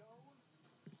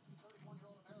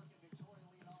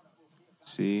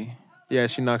 See. Yeah,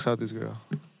 she knocks out this girl.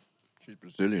 She's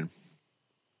Brazilian.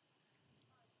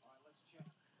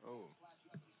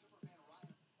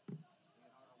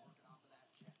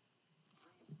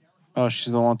 Oh,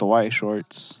 she's the one with the white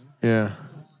shorts. Yeah.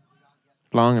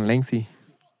 Long and lengthy.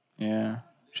 Yeah.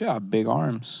 She got big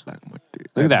arms. Like my dick.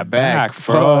 Look at that back, back,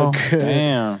 bro. fuck.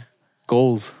 Damn.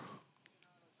 Goals.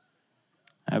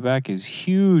 That back is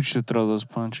huge to throw those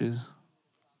punches.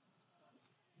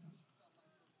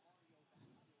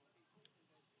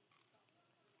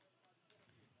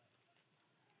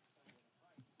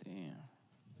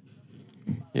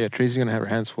 Damn. Yeah, Tracy's going to have her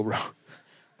hands full, bro.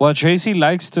 Well, Tracy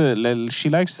likes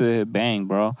to bang,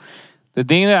 bro. The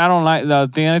thing that I don't like, the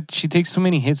thing that she takes too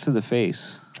many hits to the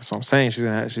face. That's what I'm saying. She's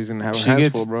gonna have her She hands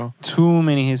gets full, bro. too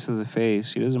many hits to the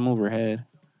face. She doesn't move her head.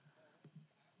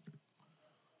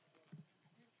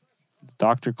 The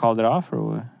doctor called it off or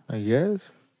what? I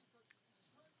guess.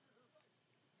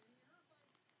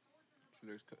 She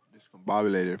looks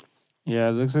discombobulated. Yeah,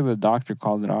 it looks like the doctor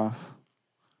called it off.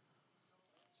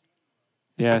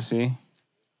 Yeah, see?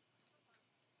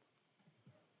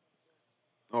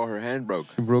 Oh, her hand broke.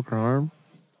 She broke her arm.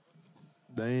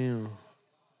 Damn.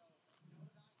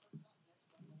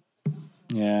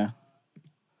 Yeah.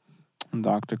 The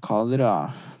doctor called it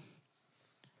off.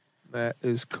 That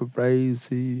is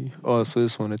crazy. Oh, so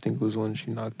this one I think was one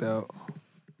she knocked out.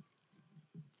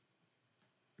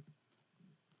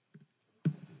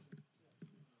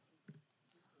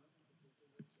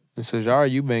 And Sijara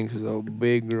Eubanks is a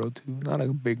big girl too. Not like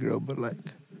a big girl, but like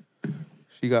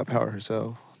she got power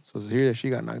herself. So to hear that she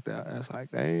got knocked out, that's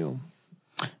like damn.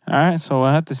 All right, so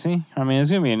we'll have to see. I mean, it's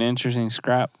going to be an interesting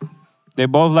scrap. They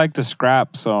both like to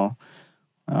scrap, so.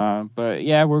 But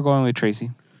yeah, we're going with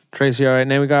Tracy. Tracy, all right.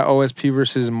 Then we got OSP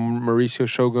versus Mauricio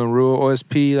Shogun Rua.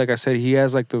 OSP, like I said, he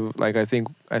has I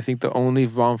think the only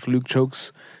Von Fluke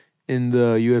chokes in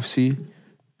the UFC.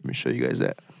 Let me show you guys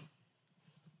that.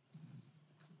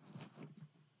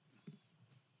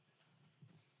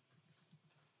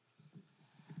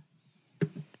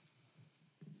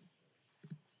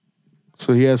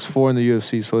 So he has 4 in the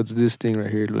UFC. So it's this thing right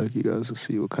here. Look, you guys will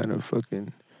see what kind of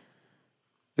fucking.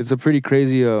 It's a pretty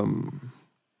crazy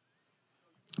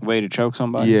Way to choke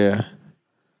somebody? Yeah.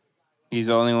 He's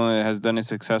the only one that has done it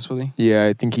successfully. Yeah,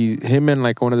 I think him and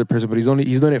like one other person, but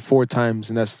he's done it 4 times,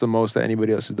 and that's the most that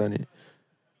anybody else has done it.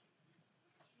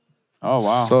 Oh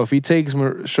wow! So if he takes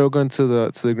Shogun to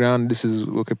the ground, this is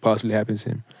what could possibly happen to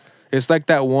him. It's like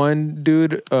that one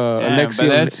dude, Damn, Alexei.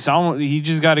 but he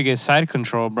just got to get side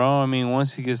control, bro. I mean,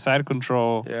 once he gets side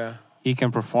control, Yeah. he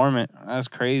can perform it. That's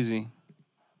crazy.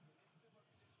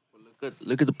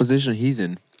 Look at the position he's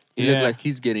in. He Yeah. look like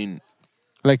he's getting.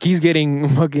 Like he's getting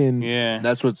fucking. Yeah.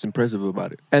 That's what's impressive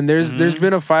about it. And there's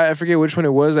been a fight, I forget which one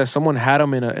it was, that someone had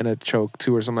him in a choke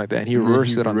too or something like that, and he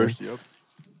reversed it on him. Yep.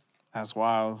 That's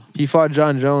wild. He fought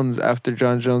John Jones after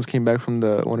John Jones came back from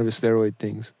one of his steroid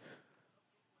things.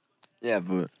 Yeah,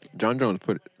 but John Jones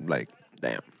put like,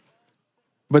 damn.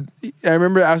 But I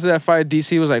remember after that fight,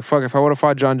 DC was like, "Fuck! If I would have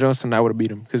fought John Jones, then I would have beat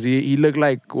him because he looked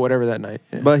like whatever that night."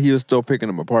 Yeah. But he was still picking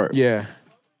him apart. Yeah.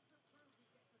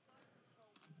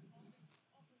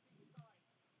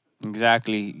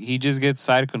 Exactly. He just gets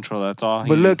side control. That's all.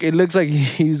 But look, it looks like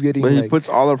he's getting. But he like, puts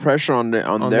all the pressure on their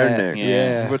that, neck.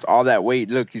 yeah. He puts all that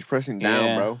weight. Look, he's pressing down,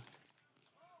 Yeah. bro.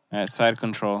 that side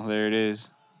control. There it is.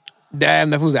 damn,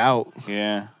 that was out.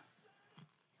 Yeah.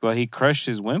 Well, he crushed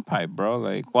his windpipe, bro.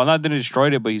 Like, well, not that he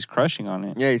destroyed it, but he's crushing on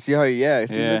it. Yeah, you see how? Yeah,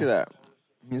 see, Yeah. look at that.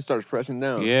 He starts pressing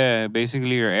down. Yeah,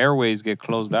 basically your airways get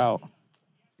closed out.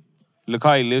 Look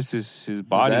how he lifts his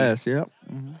body. His ass, yep.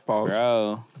 Pause.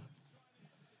 Bro.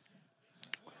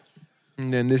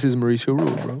 And then this is Mauricio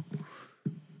Rule, bro.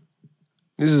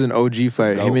 This is an OG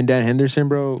fight. Him and Dan Henderson,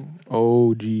 bro.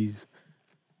 Oh, jeez.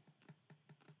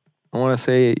 I want to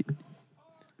say,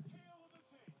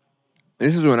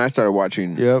 This is when I started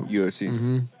watching Yep. UFC.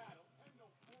 mm-hmm.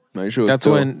 Mauricio was that's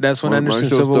still- when Anderson Mauricio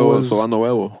Silva still was so on the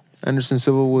huevo. Anderson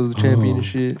Silva was the champion and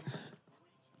shit.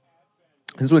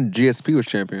 This is when GSP was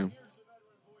champion.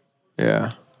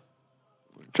 Yeah.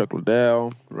 Chuck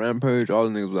Liddell, Rampage, all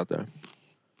the niggas was out there.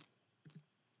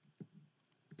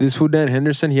 This fool Dan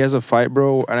Henderson, he has a fight,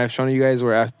 bro, and I've shown you guys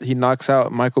where he knocks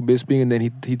out Michael Bisping and then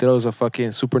he throws a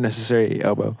fucking super necessary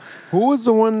elbow. Who was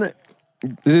the one that?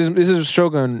 This is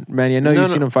Shogun, man. I know you've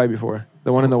seen him fight before.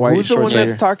 The one in the white Who's the shorts one right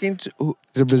that's here. talking to?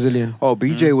 He's a Brazilian. Oh,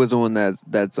 BJ was the one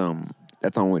that's on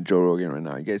with Joe Rogan right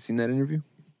now. You guys seen that interview?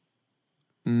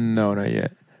 No, not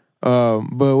yet. But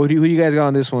who do you guys got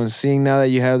on this one? Seeing now that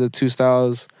you have the two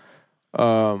styles,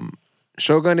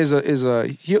 Shogun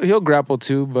he'll grapple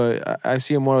too, but I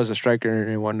see him more as a striker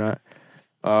and whatnot.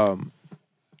 I'm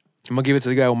gonna give it to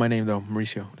the guy with my name though,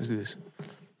 Mauricio. Let's do this.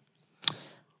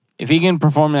 If he can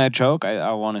perform that choke,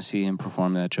 I want to see him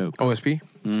perform that choke. OSP.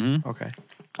 Mm-hmm. Okay.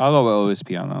 I'll go with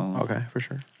OSP on that one. Okay, for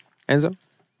sure. Enzo.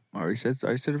 I already said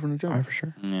it from the jump. All right, for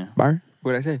sure. Yeah. Byron.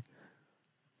 What did I say?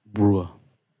 Brua.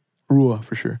 Rua,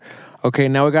 for sure. Okay,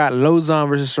 now we got Lozon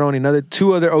versus Cerrone.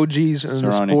 Two other OGs in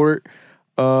the Cerrone. sport.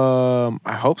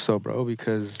 I hope so, bro,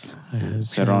 because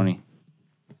Cerrone.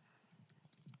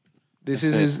 this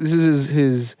That's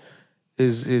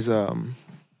is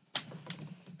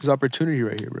his opportunity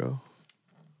right here, bro.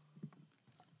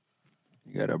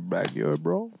 You got a backyard,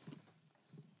 bro?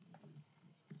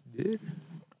 Did?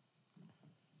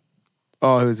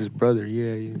 Oh, it was his brother.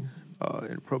 Yeah. Oh,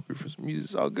 inappropriate for some music.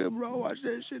 It's all good, bro. Watch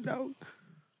that shit, dog.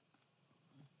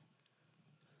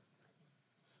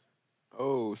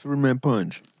 Oh, Superman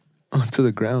punch. To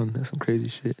the ground. That's some crazy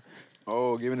shit.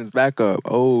 Oh, giving his back up.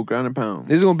 Oh, ground and pound.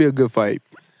 This is gonna be a good fight.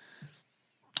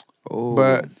 Oh,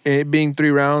 But it being 3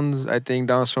 rounds, I think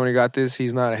Don Cerrone got this.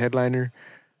 He's not a headliner.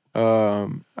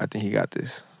 I think he got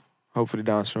this. Hopefully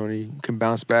Don Cerrone can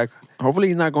bounce back. hopefully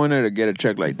he's not going there to get a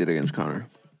check like he did against Conor.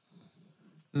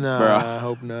 Nah, Bruh. I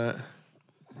hope not.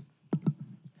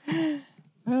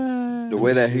 The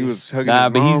way that he was hugging Nah,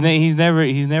 his but mom.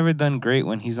 he's never done great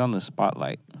when he's on the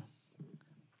spotlight.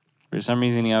 For some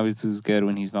reason, he always does good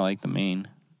when he's not like the main.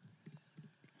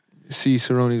 See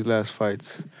Cerrone's last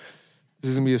fights. This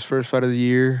is gonna be his first fight of the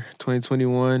year,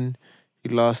 2021. He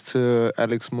lost to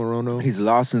Alex Morono. He's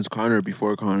lost since Conor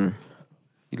before Conor.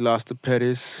 He lost to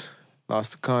Pettis.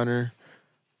 Lost to Connor.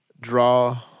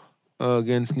 Draw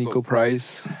against Nico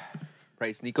Price.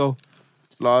 Price Nico.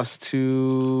 Lost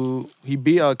to... He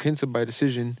beat Alkinsa by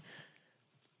decision.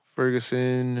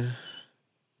 Ferguson.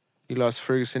 He lost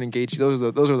Ferguson and Gaethje.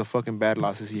 Those are the fucking bad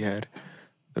losses he had.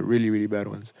 The really, really bad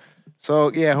ones.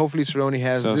 So, yeah, hopefully Cerrone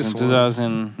has So this since one.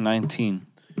 2019.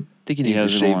 I think he He needs to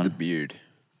hasn't shave won. the beard.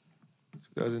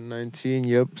 2019,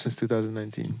 yep, since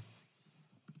 2019.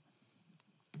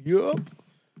 Yup.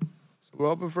 So we're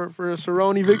hoping for a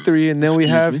Cerrone victory, and then we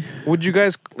have. Would you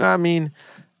guys? I mean,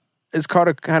 it's called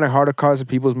a kind of hard to call as a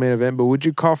people's main event, but would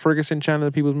you call Ferguson Chandler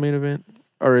the people's main event,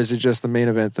 or is it just the main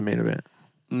event? The main event.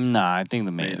 Nah, I think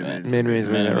the main event. Main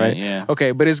event, right? Yeah.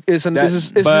 Okay, but this is a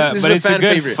fan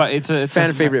favorite. It's a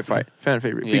fan favorite fight. Fan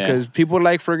favorite because people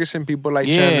like Ferguson, people like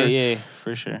Chandler. Yeah,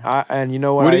 for sure. And you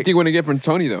know what? What do you think we're gonna get from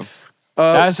Tony though?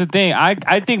 That's the thing.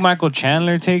 I think Michael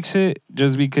Chandler takes it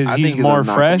just because he's more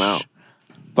fresh.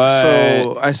 But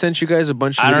so I sent you guys a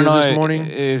bunch of videos this morning.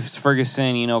 If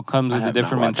Ferguson, comes with a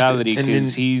different mentality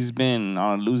because he's been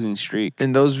on a losing streak.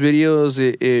 In those videos,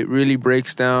 it really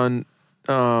breaks down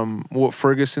what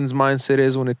Ferguson's mindset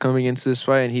is when it coming into this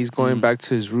fight, and he's going back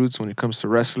to his roots when it comes to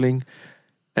wrestling.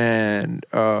 And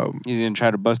he's gonna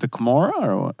try to bust a Kimura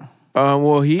or what?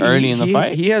 Well, early in the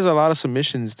fight, he has a lot of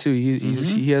submissions too.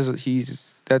 He's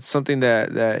that's something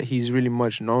that he's really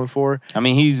much known for. I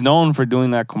mean, he's known for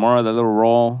doing that Kimura, that little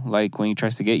roll, like when he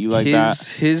tries to get you like that.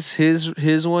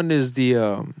 His one is the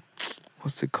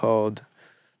what's it called?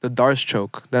 The Darce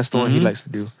choke. That's the one he likes to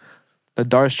do. The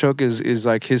Darce choke is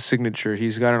like his signature.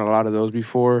 He's gotten a lot of those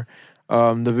before.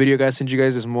 The video I sent you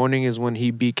guys this morning is when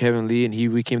he beat Kevin Lee and he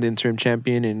became the interim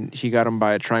champion, and he got him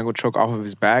by a triangle choke off of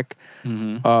his back.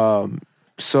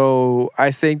 So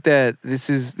I think that this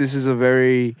is a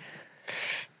very...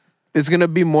 It's going to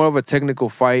be more of a technical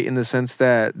fight in the sense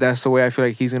that that's the way I feel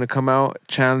like he's going to come out.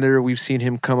 Chandler, we've seen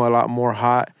him come a lot more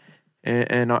hot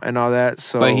and all that.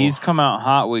 So, but he's come out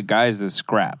hot with guys that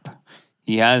scrap.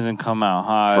 He hasn't come out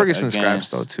hot. Ferguson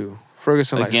scraps though too.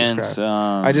 Ferguson likes to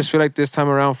scrap. I just feel like this time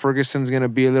around, Ferguson's going to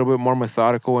be a little bit more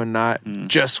methodical and not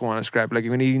just want to scrap. Like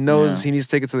when he knows he needs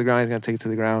to take it to the ground, he's going to take it to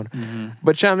the ground.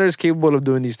 But Chandler is capable of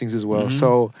doing these things as well.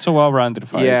 So it's a well-rounded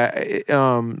fight.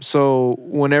 Yeah. So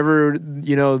whenever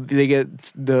they get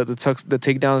the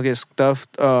takedowns get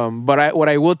stuffed. But what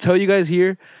I will tell you guys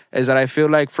here is that I feel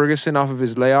like Ferguson off of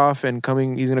his layoff and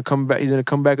he's going to come back. He's going to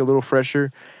come back a little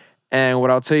fresher. And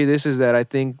what I'll tell you this is that I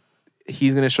think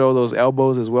he's going to show those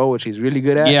elbows as well, which he's really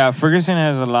good at. Yeah, Ferguson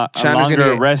has a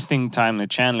longer resting time than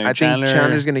Chandler. I think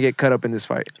Chandler's going to get cut up in this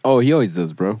fight. Oh, he always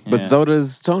does, bro. But so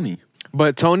does Tony.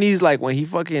 But Tony's like, when he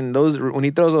throws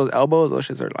those elbows, those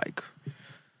shits are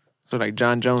like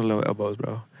John Jones level elbows,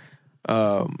 bro.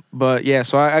 But yeah,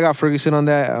 so I got Ferguson on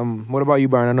that. What about you,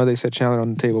 Byron? I know they said Chandler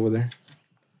on the table over there.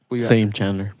 Same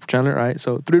Chandler. Chandler, all right.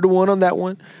 So 3-1 on that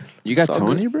one. You got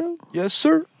Tony, bro? Yes,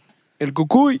 sir. El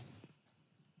Cucuy.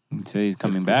 So he's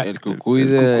coming back. El Cucuy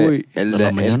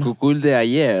de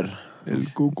ayer. El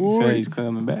Cucuy. So he's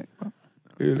coming back, bro.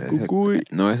 El Cucuy.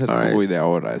 No, es el Cucuy de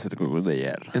ahora. Es el Cucuy de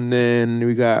ayer. And then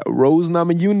we got Rose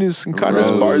Namajunas and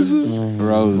Carlos Esparza.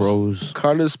 Rose.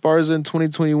 Carlos Esparza in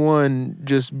 2021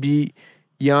 just beat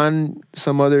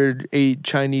some other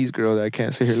Chinese girl that I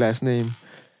can't say her last name.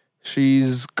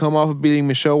 She's come off of beating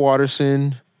Michelle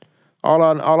Watterson. All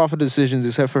off of decisions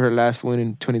except for her last win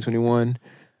in 2021.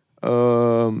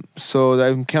 So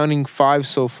I'm counting 5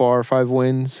 so far, 5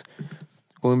 wins.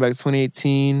 Going back to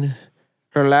 2018.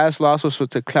 Her last loss was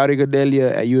to Claudia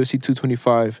Gadelia at UFC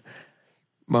 225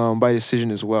 by decision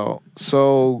as well.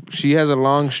 So she has a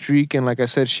long streak, and like I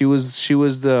said, she was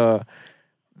the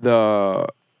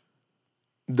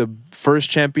first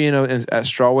champion at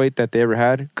strawweight that they ever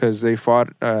had, because they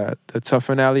fought the tough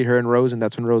finale, her and Rose, and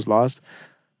that's when Rose lost.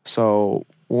 So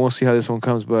we'll see how this one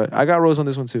comes, but I got Rose on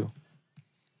this one too.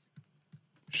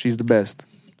 She's the best.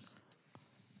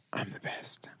 I'm the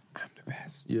best.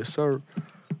 Yes, sir.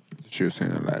 She was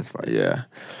saying the last fight. Yeah.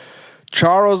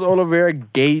 Charles Olivera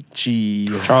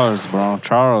Gathje.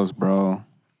 Charles, bro.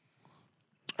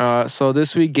 So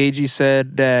this week, Gaethje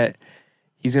said that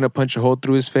he's gonna punch a hole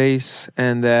through his face,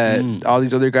 and that all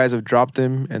these other guys have dropped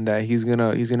him, and that he's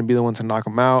gonna be the one to knock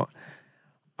him out.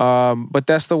 But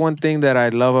that's the one thing that I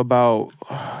love about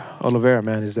Olivera,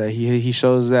 man, is that he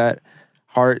shows that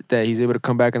heart, that he's able to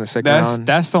come back in the second round.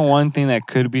 That's the one thing that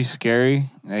could be scary.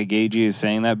 Like Gaethje is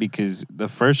saying that, because the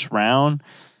first round,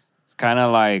 it's kind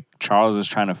of like Charles is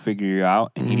trying to figure you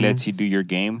out, and he lets you do your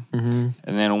game. And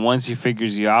then once he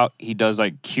figures you out, he does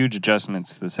like huge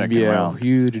adjustments to the second round. Yeah,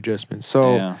 huge adjustments.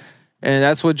 So, and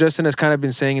that's what Justin has kind of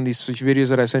been saying in these videos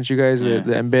that I sent you guys,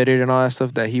 the embedded and all that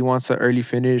stuff, that he wants an early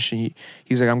finish. And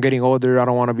he's like, I'm getting older. I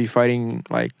don't want to be fighting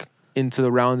like into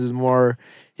the rounds is more.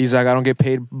 He's like, I don't get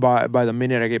paid by the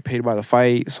minute. I get paid by the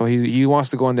fight. So he wants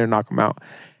to go in there and knock him out.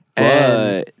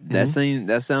 But that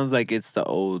sounds like it's the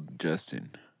old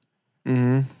Justin.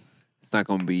 It's not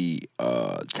gonna be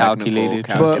calculated.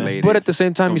 But at the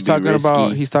same time, he's talking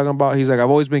about he's like, I've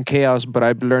always been chaos, but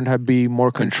I've learned how to be more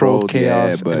controlled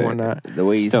chaos and whatnot. The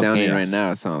way he's sounding right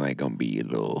now, it sounds like gonna be a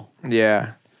little.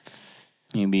 Yeah.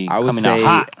 You'd be coming out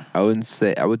hot. I would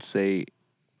say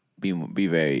be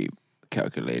very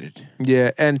calculated.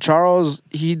 Yeah, and Charles,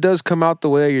 he does come out the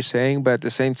way you're saying, but at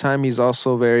the same time, he's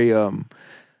also very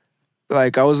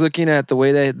like I was looking at the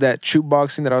way that shoot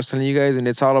boxing that I was telling you guys, and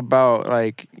it's all about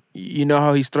like you know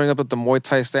how he's throwing up at the Muay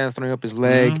Thai stance, throwing up his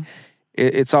leg. Mhm.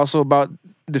 It's also about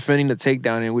defending the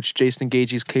takedown, in which Jason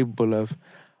Gaethje is capable of.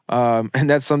 And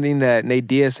that's something that Nate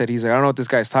Diaz said. He's like, I don't know what this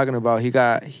guy's talking about. He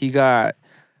got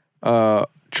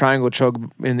triangle choke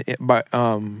in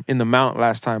the mount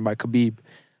last time by Khabib.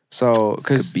 So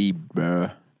because Khabib, bro.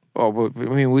 oh, but,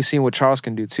 I mean, we've seen what Charles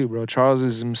can do too, bro.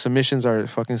 Charles's submissions are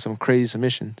fucking some crazy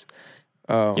submissions.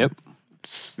 Yep.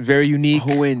 It's very unique.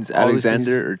 Who wins, All these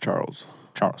Alexander or Charles?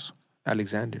 Charles.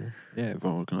 Alexander. Yeah,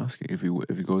 Volkanovski. If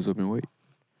he goes up in weight,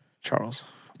 Charles.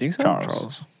 you think so?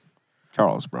 Charles.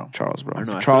 Charles, bro. Charles, bro. I don't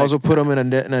know, I feel Charles like- will put him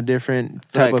in a different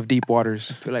type like- of deep I waters.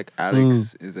 feel like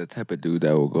Alex is the type of dude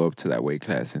that will go up to that weight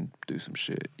class and do some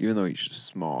shit, even though he's just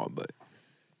small, but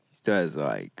he still has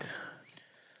like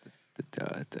the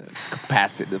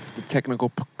capacity, the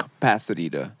technical capacity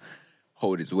to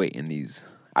hold his weight in these.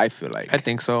 I feel like I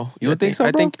think so. You don't think so,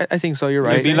 I bro? think so. You're You'd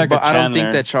right. be like but a I don't think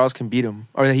Chandler. that Charles can beat him,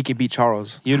 or that he can beat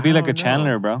Charles. You'd be like a don't know.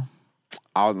 Chandler, bro.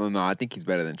 I don't know. I think he's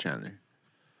better than Chandler,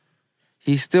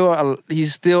 He's still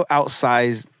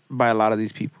outsized by a lot of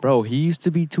these people. bro. He used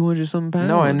to be 200 something pounds.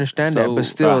 No, I understand that, but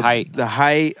still, the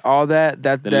height. all that,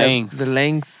 length. the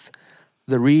length,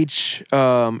 the reach,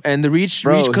 and the reach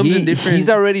bro, comes in different. He's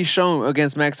already shown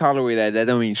against Max Holloway that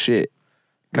don't mean shit.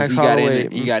 Max Because Holloway,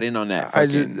 he got in on that. I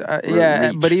Fucking just, yeah,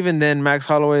 reach. but even then, Max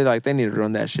Holloway, like they need to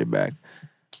run that shit back.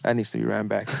 That needs to be ran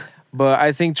back. But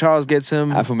I think Charles gets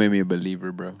him. Alpha made me a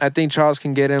believer, bro. I think Charles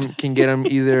can get him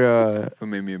either Alpha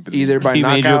made me a believer. either by He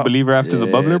made you a knockout. believer after the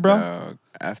Yeah, bubbler, bro? dog.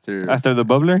 After After the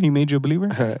bubbler, he made you a believer?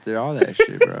 after all that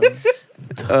shit,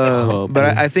 bro.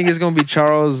 But I think it's gonna be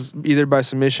Charles either by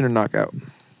submission or knockout.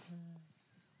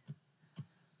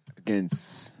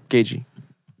 Against Gaethje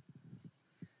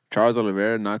Charles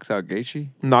Olivera knocks out Gaethje.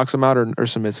 knocks him out or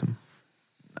submits him.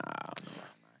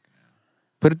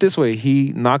 Put it this way: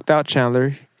 he knocked out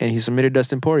Chandler and he submitted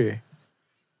Dustin Poirier.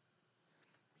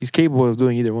 He's capable of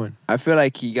doing either one. I feel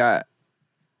like he got.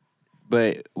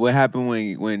 But what happened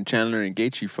when Chandler and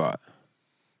Gaethje fought?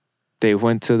 They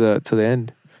went to the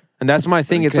end, and that's my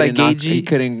thing. He It's like couldn't Gaethje. he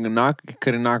couldn't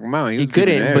knock him out. He was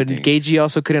giving couldn't, but everything. Gaethje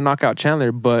also couldn't knock out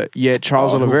Chandler. But yet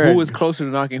Charles Oliveira, Who was closer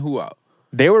to knocking who out?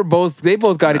 they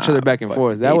both got each other back and Fuck,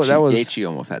 forth. That was Gaethje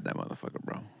almost had that motherfucker,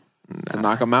 bro. To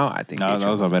knock him out, I think. No, Gaethje that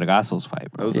was a almost- Vergasos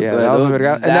fight, bro. yeah, that was a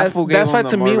verga- and that's fool gave why him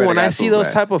to the me more when I see vergazos those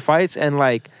back. type of fights and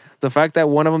like the fact that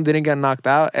one of them didn't get knocked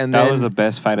out and That then was the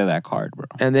best fight of that card, bro.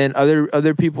 and then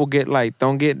other people get like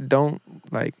don't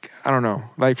like I don't know,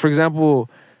 like for example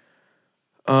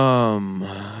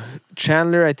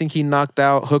Chandler, I think he knocked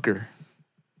out Hooker,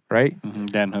 right?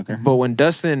 Dan Hooker. But when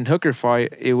Dustin and Hooker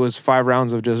fight, it was 5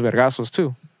 rounds of just vergazos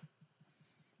too.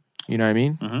 You know what I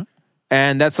mean? Mhm.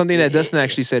 And that's something that Dustin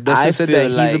actually said. Dustin I said feel that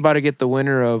he's like- about to get the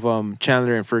winner of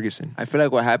Chandler and Ferguson. I feel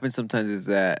like what happens sometimes is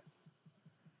that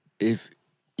if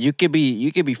you could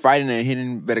be fighting and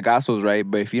hitting vergazos, right?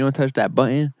 But if you don't touch that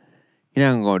button, you're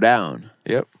not gonna go down.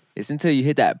 Yep. It's until you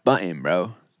hit that button,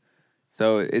 bro.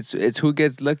 So it's who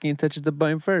gets lucky and touches the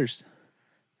button first.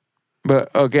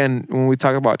 But again, when we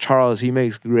talk about Charles, he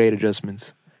makes great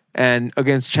adjustments. And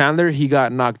against Chandler, he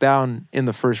got knocked down in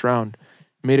the first round.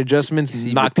 Made adjustments, You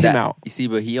see, knocked but him that- out. You see,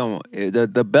 but he almost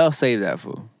the bell saved that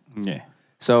fool. Yeah.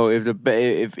 So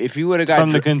if he would have got From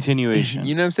the continuation.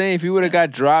 you know what I'm saying? If he would have got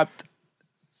dropped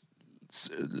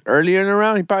earlier in the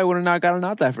round, he probably would have not gotten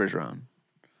out that first round.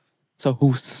 So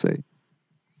who's to say?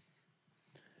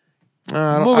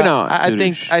 Moving on.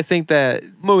 I think that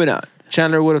Moving on.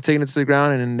 Chandler would have taken it to the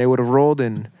ground and they would have rolled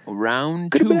and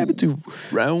Round Could have been able two.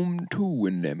 to. Round 2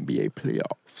 in the NBA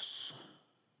playoffs.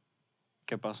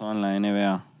 ¿Qué pasó en la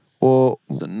NBA? well,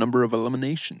 The number of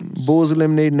eliminations. Bulls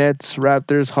eliminate Nets,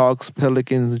 Raptors, Hawks,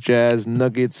 Pelicans, Jazz,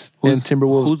 Nuggets, and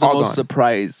Timberwolves. Who's the all most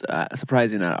gone.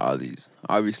 surprising out of all these?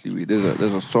 Obviously, there's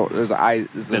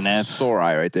The a Nets. sore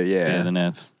eye right there. Yeah, the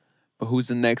Nets. But who's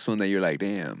the next one that you're like,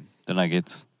 damn, The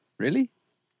Nuggets. really?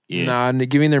 Yeah. Nah, and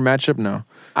giving their matchup, no.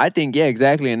 I think yeah,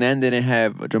 exactly. And then didn't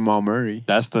have Jamal Murray.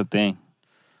 That's the thing.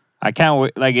 I can't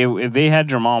wait. Like, if they had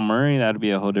Jamal Murray, that'd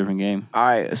be a whole different game. All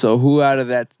right, so who out of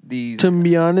these? To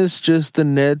be honest, just the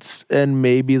Nets and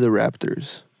maybe the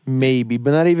Raptors. Maybe,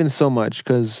 but not even so much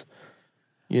because,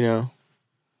 you know.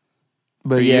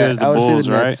 But For you, yeah, it's the I would Bulls, say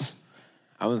the right? Nets.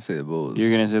 I wouldn't say the Bulls. You're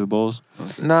going to say the Bulls?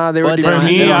 Nah, they were But they For don't-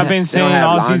 defending me, they don't I've been have- they don't saying have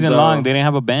all season Lonzo. long, they didn't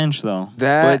have a bench, though.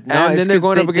 that, no, and it's then they're 'cause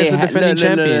going up against the defending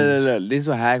champions. Look. This is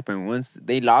what happened. Once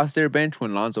they lost their bench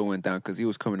when Lonzo went down because he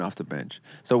was coming off the bench.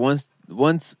 So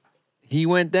once he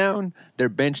went down, their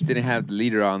bench didn't have the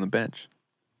leader on the bench.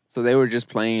 So they were just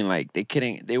playing like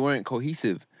they weren't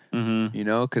cohesive, Mm-hmm. you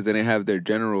know, because they didn't have their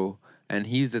general And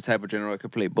he's the type of general that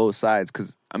could play both sides.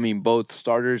 Because, I mean, both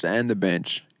starters and the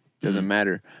bench. Doesn't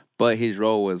matter. But his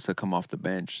role was to come off the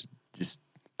bench. Just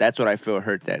that's what I feel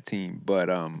hurt that team. But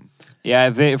yeah,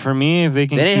 if they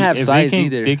didn't have size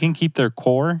either. They can keep their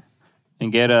core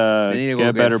and get a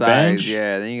better bench.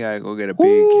 Yeah, then you gotta go get a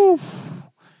big.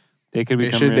 They could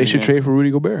become. They should trade for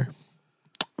Rudy Gobert.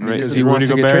 I mean, He wants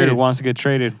to get traded. Wants to get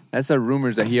traded. That's the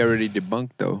rumors that he already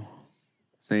debunked though,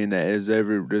 saying that there's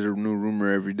a new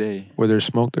rumor every day. Where there's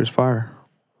smoke, there's fire.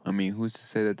 I mean, who's to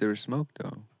say that there was smoke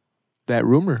though? That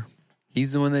rumor.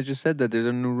 He's the one that just said that there's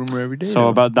a new rumor every day. So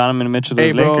about Donovan Mitchell,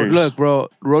 the Lakers. Look, bro.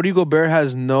 Rudy Gobert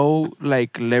has no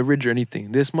leverage or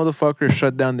anything. This motherfucker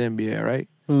shut down the NBA, right?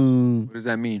 What does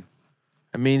that mean?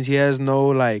 It means he has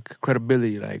no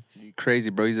credibility. You're crazy,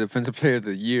 bro. He's the defensive player of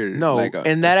the year. No,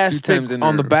 in that aspect,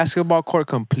 on the basketball court,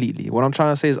 completely. What I'm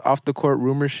trying to say is off the court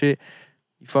rumor shit.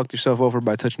 You fucked yourself over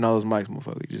by touching all those mics,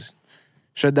 motherfucker. You just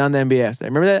shut down the NBA after that.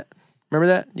 Remember that? Remember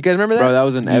that? You guys remember that? Bro, that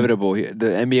was inevitable. The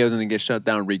NBA was going to get shut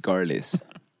down regardless.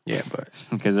 Yeah, but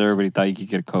because everybody thought you could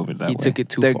get COVID that way. He took it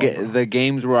too far. The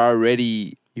games were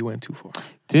already... He went too far.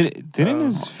 Didn't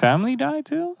his family die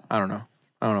too? I don't know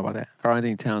about that.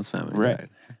 Karl-Anthony Towns' family died.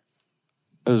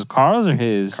 It was Carl's or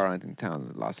his? Karl-Anthony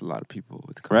Towns lost a lot of people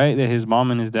with COVID. Right? His mom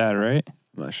and his dad, right?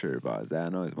 I'm not sure about his dad. I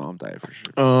know his mom died for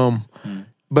sure.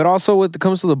 But also, when it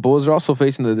comes to the Bulls, they're also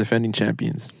facing the defending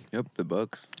champions. Yep, the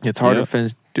Bucks. It's hard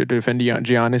to defend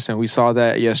Giannis, and we saw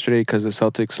that yesterday because the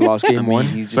Celtics lost game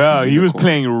one. Bro, he was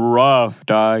playing rough,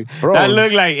 dog. Bro. That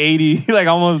looked like 80, like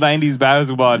almost 90s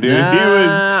basketball, dude. Nah, he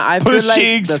was I feel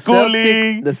pushing,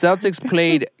 schooling. The Celtics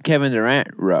played Kevin Durant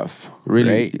rough.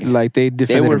 Really? Right? Like, they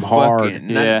defended him hard.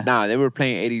 They were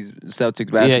playing 80s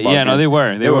Celtics basketball. Yeah, no, they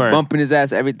were. They were bumping his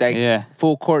ass everything. Yeah.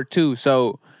 Full court, too.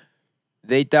 So...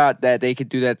 They thought that they could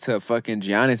do that to fucking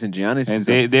Giannis, and Giannis and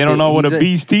they don't know what a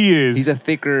beast he is. He's a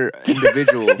thicker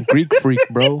individual. Greek freak,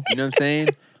 bro. You know what I'm saying?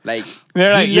 Like,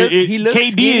 they're like, he looks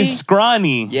KD skinny. is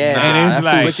scrawny. Yeah. And it's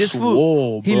like, but this fool,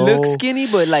 swole, he bro. looks skinny,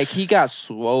 but like he got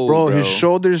swole, bro. His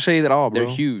shoulders say it all, bro.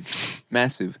 They're huge.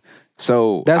 Massive.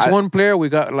 So that's one player we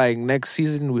got, next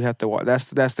season we have to watch.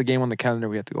 That's the game on the calendar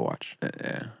we have to go watch.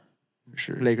 Yeah. For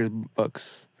sure. Lakers,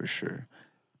 Bucks. For sure.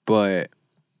 But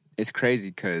it's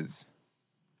crazy because...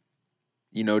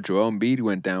 You know, Joel Embiid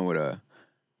went down with a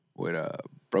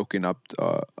broken up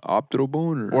optical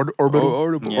bone or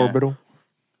orbital.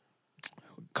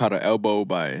 Caught an elbow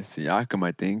by Siakam,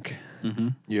 I think. Mm-hmm.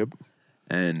 Yep.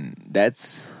 And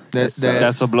that's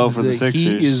a blow for the Sixers.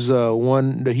 Heat is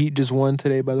the Heat just won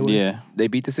today, by the way. Yeah, they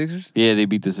beat the Sixers. Yeah, they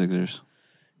beat the Sixers.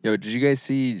 Yo, did you guys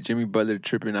see Jimmy Butler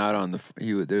tripping out on the?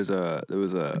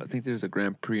 I think there's a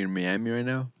Grand Prix in Miami right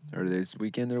now, or this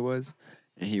weekend there was.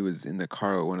 And he was in the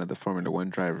car with one of the Formula One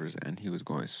drivers, and he was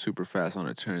going super fast on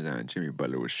a turn down, and Jimmy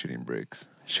Butler was shitting bricks.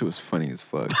 She was funny as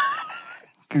fuck.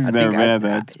 He's never been at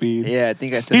that speed. Yeah, I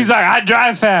think I said... He's like, I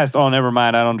drive fast. Oh, never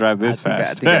mind. I don't drive this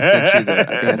fast. I think I sent you that.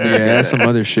 That's some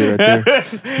other shit right there.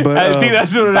 But I think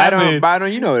that's what happened.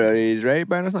 Byron, you know what it is, right?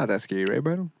 Byron's not that scary, right,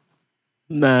 Byron?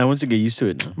 Nah, once you get used to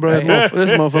it. No. Bro, this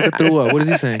motherfucker threw up. What is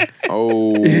he saying?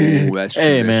 Oh, that's true.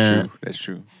 Hey, man. That's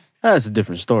true. That's a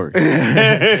different story.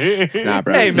 Nah,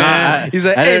 bro. Hey, man. He's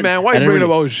like, hey, man, why you bringing up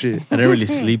old shit? I didn't really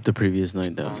sleep the previous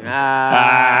night, though.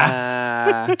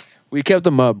 We kept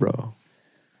him up, bro.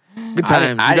 Good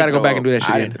times. You got to go back and do that shit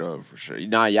I again. didn't throw it for sure.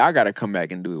 Nah, y'all got to come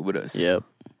back and do it with us. Yep.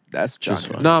 That's just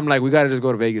fun. No, I'm like, we got to just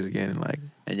go to Vegas again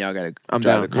and y'all got to I'm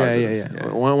drive down. the car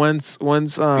Yeah. Once be on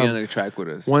the track with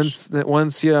us. Once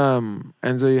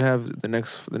Enzo, you have the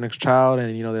next child,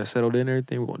 and they're settled in and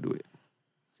everything, we're gonna do it.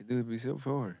 Do it before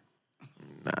forward.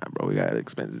 Nah, bro, we got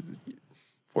expenses this year,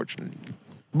 fortunately.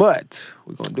 But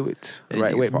we're gonna do it.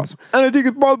 Right, Wait, possible. Anything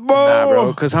is possible. Nah,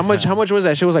 bro, because how much was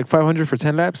that? Shit was like 500 for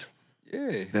 10 laps.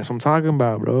 Yeah, that's what I'm talking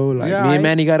about, bro. Like me and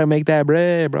Manny gotta make that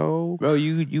bread, bro. Bro,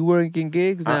 you working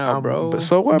gigs now, bro. But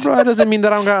so what, bro? That doesn't mean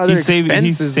that I don't got other expenses,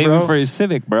 he's saving for his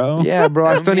Civic, bro. Yeah, bro.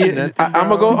 I still need. I'm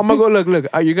gonna go. Look.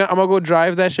 I'm gonna go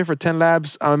drive that shit for 10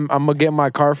 laps. I'm gonna get my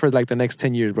car for like the next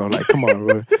 10 years, bro. Like, come on,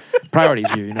 bro.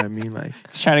 Priorities here. You know what I mean? Like,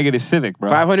 he's trying to get his Civic, bro.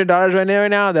 $500 right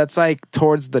now. That's like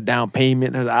towards the down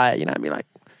payment. You know what I mean? Like,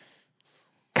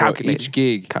 calculate each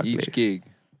gig.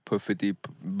 Put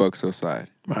 $50 aside.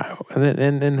 Wow.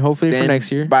 And then hopefully for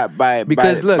next year.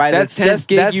 Because look, that's the 10th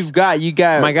gig you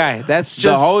got my guy. That's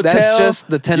just the hotel. That's just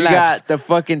the 10 laps. You got the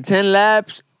fucking 10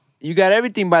 laps. You got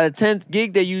everything by the 10th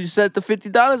gig that you set the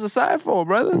 $50 aside for,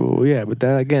 brother. Oh yeah, but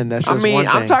that again, that's just one thing.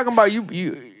 I'm talking about you.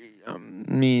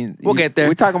 We'll get there.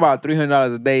 We're talking about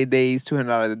 $300 a day days,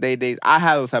 $200 a day days. I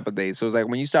have those type of days. So it's like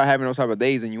when you start having those type of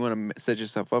days and you want to set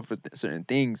yourself up for certain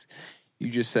things, you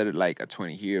just set it like a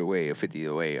 20 here away, a 50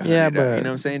 away. Yeah, but you know what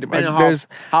I'm saying? Depending like, on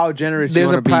how generous you there's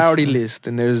want a to be. priority list,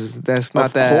 and that's not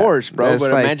Of that. course, bro. That's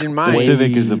But like imagine mine. The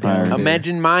Civic is the way priority. down there.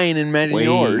 Imagine mine and imagine Way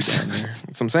yours. down there. That's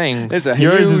what I'm saying. It's a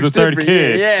Yours is huge the third difference.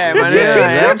 kid. Yeah, man. Yeah, And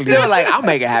I'm exactly. still like, I'll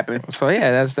make it happen. So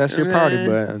yeah, that's your priority,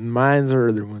 but mine's are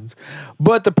other ones.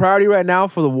 But the priority right now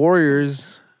for the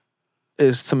Warriors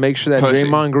is to make sure that Pussy.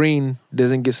 Draymond Green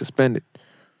doesn't get suspended.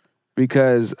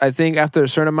 Because I think after a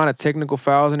certain amount of technical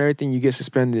fouls and everything, you get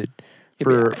suspended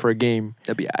for a game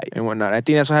That'd be aight. and whatnot. I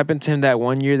think that's what happened to him that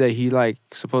one year that he like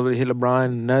supposedly hit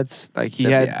LeBron nuts. Like he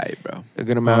That'd had be aight, bro. a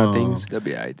good amount of things. That'd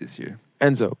be aight this year.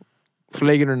 Enzo,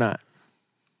 flagrant or not?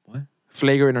 What?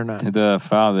 Flagrant or not? The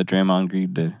foul that Draymond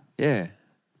Green did. Yeah.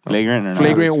 Flagrant or not?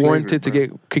 Flagrant It's warranted to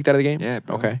flagrant, get kicked out of the game? Yeah,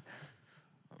 bro. Okay.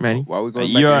 Manny? Why are we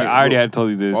going back? I already had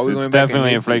told you this. Why are we It's going back in definitely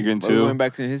a history? flagrant Why are we too. going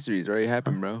back to history. It's already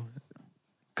happened, bro.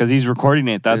 Because he's recording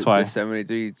it. That's why. The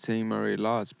 73 team already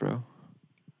lost, bro.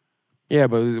 Yeah,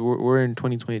 but we're in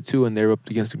 2022 and they're up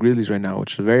against the Grizzlies right now,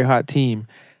 which is a very hot team.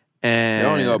 And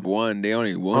They're only up one. They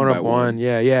only won Only by up one. one.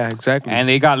 Yeah, exactly. And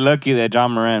they got lucky that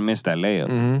John Moran missed that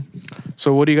layup.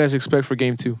 So what do you guys expect for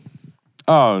game 2?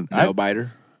 Oh, Nail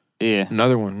biter. yeah.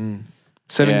 Another one.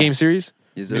 7 Yeah. game series?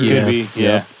 Yes, It sir. could be.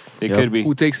 Yeah. It Yep. could be.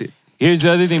 Who takes it? Here's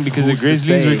the other thing, because the Who's to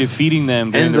Grizzlies say? were defeating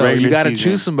them during the Enzo, regular you got to season.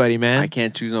 choose somebody, man. I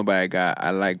can't choose nobody. I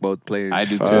like both players. I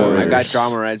do too. I got First.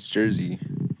 John Morant's jersey.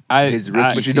 I, His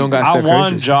rookie But you don't got I Steph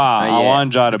want Curry's. Ja. Not I yet,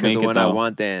 want Ja to because make the it one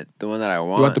though. the one that I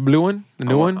want. You want the blue one? The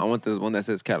new one? I want the one that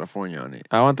says California on it.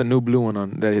 I want the new blue one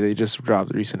on that they just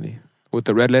dropped recently with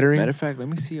the red lettering. Matter of fact, let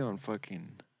me see on fucking.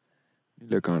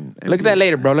 Look on. Look at that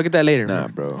later, bro. Look at that later. Nah,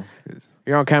 bro. 'Cause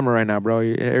You're on camera right now, bro.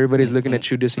 Everybody's looking at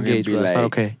you disengaged, be bro. It's not like-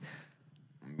 okay.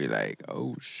 be like,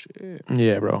 oh shit.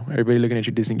 Yeah, bro. Everybody looking at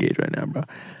you disengaged right now, bro.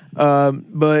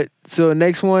 But so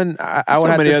next one, I would So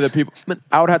have many to other people.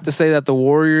 I would have to say that the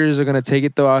Warriors are gonna take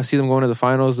it though. I see them going to the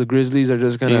finals. The Grizzlies are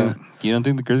just gonna. You don't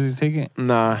think the Grizzlies take it?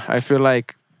 Nah, I feel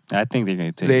like I think they're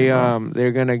gonna take they it. bro.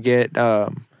 they're gonna get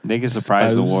They can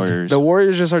surprise the Warriors. The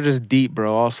Warriors just are just deep,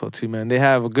 bro. Also, too, man. They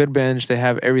have a good bench. They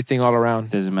have everything all around.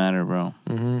 Doesn't matter, bro.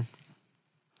 Mm-hmm.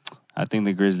 I think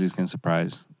the Grizzlies can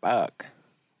surprise. Fuck.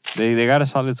 They got a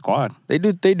solid squad. They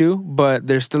do, but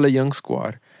they're still a young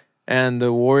squad, and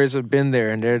the Warriors have been there,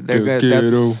 and they're good.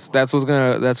 That's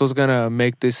what's gonna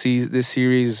make this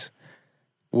series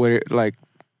where like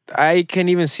I can't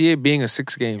even see it being a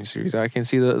 6-game series. I can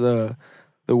see the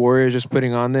Warriors just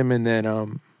putting on them, and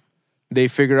then they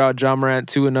figure out John Morant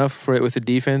too enough for it with the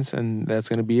defense, and that's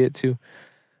gonna be it too.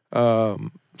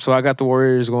 So I got the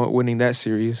Warriors winning that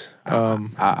series.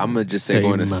 I'm gonna just say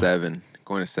going to Same. 7.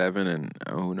 Going to 7, and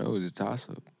who knows? It's a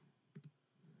toss-up.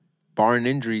 Barring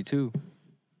injury, too.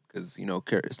 Because,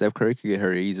 Steph Curry could get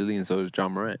hurt easily, and so does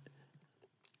John Morant.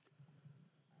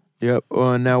 Yep.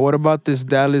 Now, what about this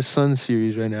Dallas Suns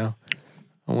series right now?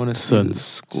 I want to see the Suns.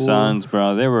 score. Suns,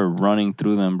 bro. They were running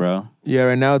through them, bro. Yeah,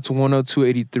 right now it's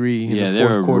 102-83 in Yeah, the they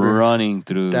fourth were quarter. running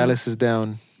through Dallas is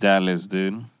down. Dallas,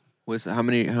 dude. How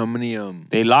many?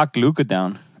 They locked Luka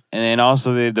down, and then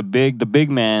also the big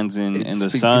mans in the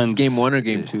Suns. Game 1 or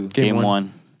game 2? Game Game one.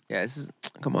 one. Yeah,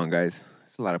 come on, guys.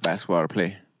 It's a lot of basketball to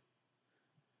play.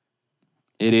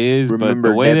 It is, but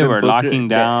the way they were locking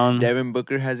down, Devin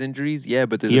Booker has injuries. Yeah,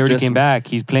 but there's he already came adjustment. back.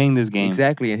 He's playing this game.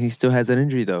 Exactly, and he still has that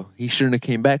injury though. He shouldn't have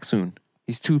came back soon.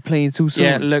 He's playing too soon.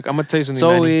 Yeah, look, I'm gonna tell you something.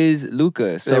 So Manny. is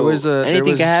Luka. So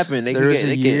anything can happen. There was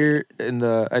a year in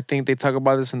the. I think they talk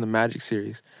about this in the Magic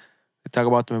series. They talk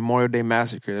about the Memorial Day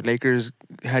Massacre. The Lakers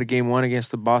had game 1 against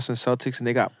the Boston Celtics, and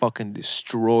they got fucking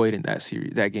destroyed in that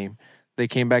series. That game, they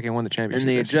came back and won the championship. And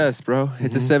they that season. adjust, bro.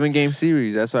 It's a 7-game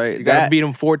series. That's why You gotta beat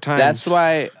them 4 times. That's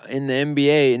why in the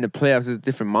NBA, in the playoffs, it's a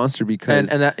different monster because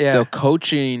the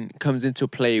coaching comes into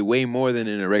play way more than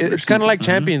in a regular It's kind of season. like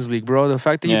Champions League, bro. The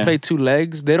fact that you Yeah. play 2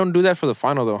 legs, they don't do that for the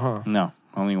final, though, huh? No,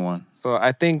 only one. So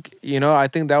I think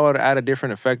that would add a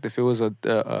different effect if it was a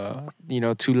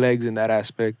 2 legs in that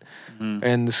aspect.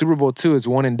 And the Super Bowl too, it's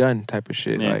one and done type of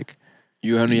shit. Yeah. Like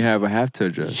You only have a half to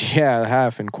adjust. yeah,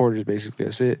 half and quarters basically.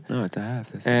 That's it. No, it's a half.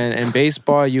 That's And in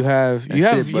baseball, you have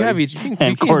each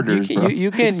And quarters, bro. you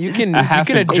can A half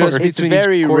and adjust quarters. it's between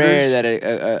very each rare quarters.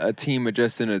 that a team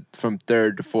adjusts from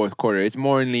third to fourth quarter. It's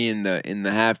more only in the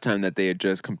halftime that they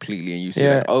adjust completely, and you see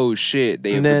like, oh shit,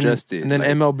 they have adjusted. And then like,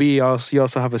 MLB, you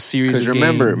also have a series. because Of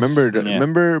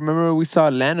remember we saw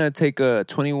Atlanta take a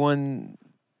 21-3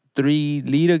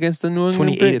 lead against the New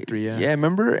England 28-3, yeah. Yeah,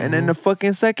 remember? And then the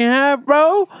fucking second half,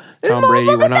 bro. Tom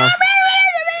Brady went off.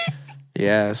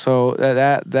 Yeah, so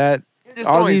that Just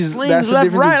all throwing these slings that's the left,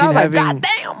 difference right. I between was like, having God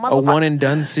damn. a one and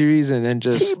done series and then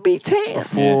just a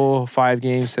full 5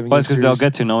 games, 7 Well, games. it's because they'll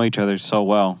get to know each other so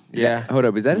well. Yeah. Hold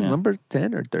up, is that his Yeah. number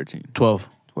 10 or 13? 12.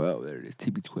 12. There it is.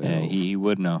 TB12. Yeah, he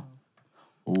would know.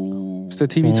 Ooh. It's the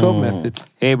TB12 method.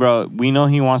 Hey, bro, we know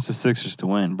he wants the Sixers to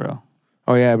win, bro.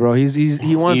 Oh yeah, bro. He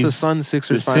wants a He's- Suns The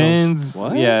Sixers finals. Sins,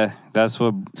 What? yeah, that's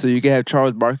what. So you can have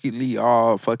Charles Barkley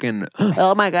all fucking,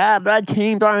 oh my God, our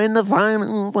teams are in the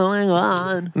finals. Oh my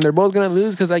God. And they're both gonna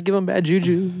lose because I give them bad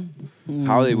juju.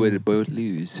 How they would both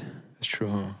lose. That's true,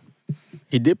 huh?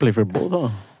 He did play for both, huh?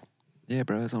 Yeah,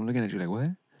 bro. So I'm looking at you like,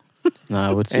 what? Nah,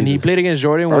 I would say And he played against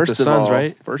Jordan with the Suns,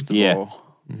 right? First of Yeah.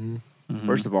 all, Mhm.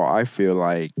 first of all, I feel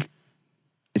like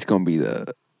it's gonna be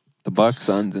the Bucks?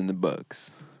 Suns and the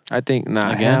Bucks. I think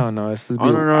Again? hell no. It's the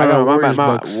Oh no, I got my Warriors bad,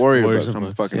 Bucks. Warriors Warriors Bucks. and I'm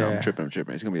Bucks. fucking. Yeah. I'm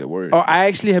tripping. It's gonna be the Warriors. Oh, I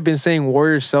actually have been saying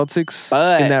Warriors Celtics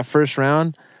But- in that first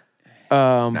round.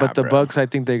 But the bro. Bucks, I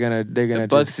think they're gonna the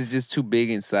Bucks just, is just too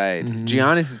big inside. Mhm.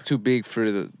 Giannis is too big for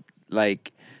the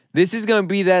like. This is gonna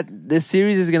be that. This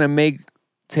series is gonna make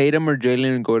Tatum or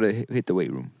Jalen go to hit the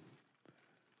weight room.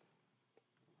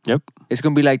 Yep. It's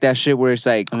gonna be like that shit where it's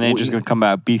like, And they're just going to come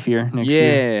out beefier next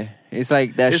year. yeah, it's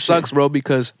like that. it shit. sucks, bro,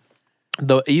 because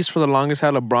the East for the longest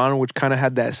had LeBron, which kind of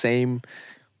had that same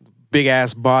big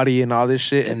ass body and all this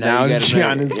shit, and now you it's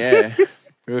gotta make- Giannis, Yeah,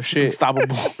 real shit,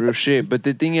 unstoppable. real shit. But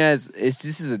the thing is,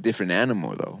 this is a different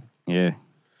animal though. Yeah.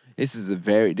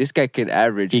 This guy could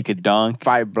average He could dunk.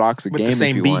 5 blocks a With the game same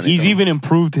if he beat. wanted. He's to. even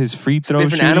improved his free throw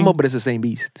Different shooting. animal, but it's the same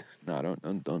beast. No,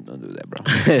 don't do that, bro.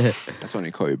 That's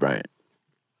only Kobe Bryant.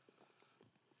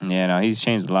 Yeah, no, he's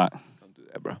changed a lot. Don't do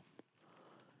that, bro.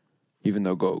 Even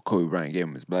though Kobe Bryant gave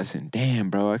him his blessing. Damn,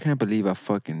 bro, I can't believe I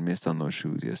fucking missed on those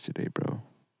shoes yesterday, bro.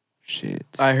 Shit.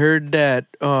 I heard that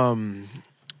I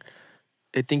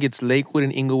think it's Lakewood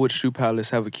and Inglewood Shoe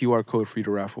Palace have a QR code for you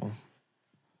to raffle.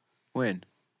 When?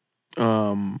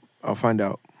 I'll find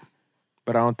out,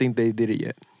 but I don't think they did it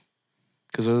yet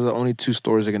because those are the only 2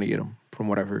 stores that are gonna get them, from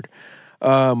what I've heard.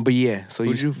 But yeah, so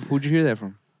Who'd you hear that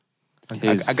from?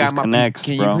 His, I got his my- connects,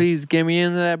 Can bro. you please get me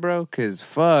into that, bro? Cause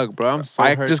fuck, bro, I'm so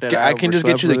hurt that I can just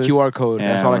get you the overslept for QR code.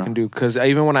 That's Yeah, all I bro. can do. Because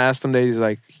even when I asked them, they was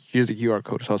like, "Here's the QR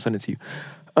code," so I'll send it to you.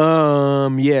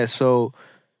 Yeah. So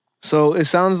it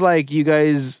sounds like you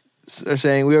guys are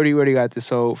saying we already got this.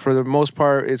 So for the most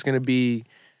part, it's gonna be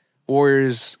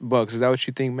Warriors Bucks. Is that what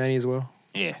you think, Manny, as well?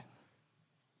 Yeah.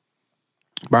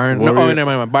 Byron, never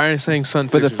mind. Byron's saying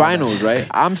Suns for the Sixers right now. finals, right?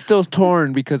 I'm still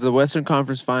torn because the Western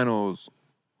Conference Finals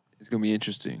is gonna be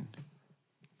interesting.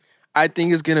 I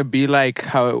think it's gonna be like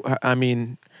how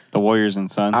The Warriors and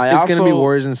Suns. it's gonna be also-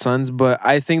 Warriors and Suns, but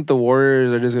I think the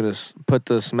Warriors are just gonna put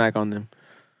the smack on them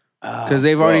because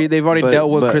they've already dealt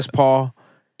with Chris Paul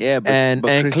Yeah, but and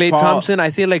Chris Klay Paul, Thompson.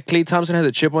 I feel like Klay Thompson has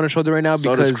a chip on his shoulder right now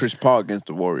So because does Chris Paul against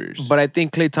the Warriors. but I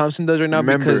think Klay Thompson does right now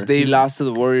Remember, because they he lost to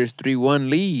the Warriors 3-1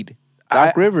 lead.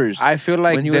 Doc Rivers. I feel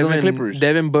like when he was on the Clippers.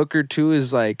 Devin Booker too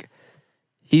is like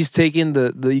he's taking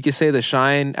the you could say the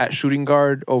shine at shooting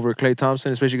guard over Klay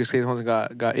Thompson, especially because Klay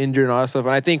Thompson got injured and all that stuff.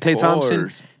 And I think Klay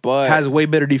Thompson but has way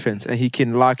better defense and he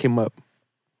can lock him up.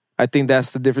 I think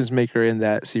that's the difference maker in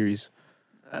that series.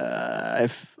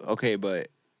 okay, but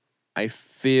I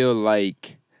feel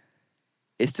like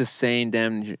it's the same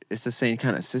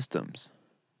kind of systems.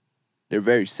 They're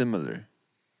very similar.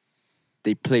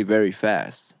 They play very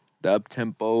fast. The up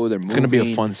tempo, they're moving. It's gonna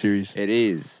be a fun series. It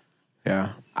is. Yeah.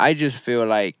 I just feel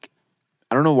like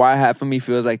I don't know why half of me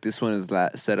feels like this one is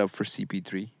set up for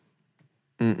CP3.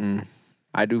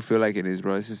 I do feel like it is,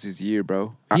 bro. This is his year,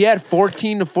 bro. He had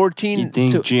 14 to 14. You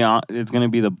think it's going to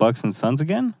be the Bucks and Suns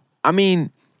again? I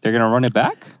mean, They're going to run it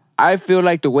back? I feel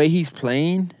like the way he's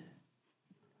playing,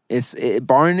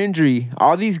 barring injury,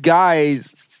 all these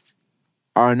guys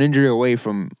are an injury away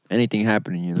from anything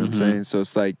happening. You know what I'm saying? So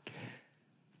it's like,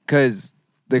 because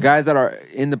the guys that are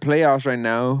in the playoffs right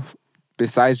now,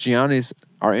 besides Giannis,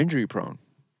 are injury prone.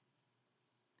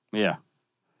 Yeah.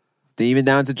 They even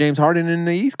down to James Harden in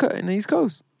the East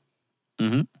Coast.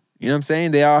 Mm-hmm. You know what I'm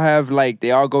saying? They all have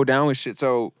they all go down with shit.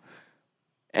 So,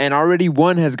 and already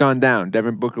one has gone down.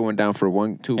 Devin Booker went down for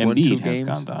 2 Embiid games. has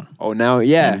gone down. Oh, now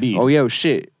Embiid. Oh yeah,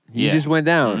 shit. He Yeah. just went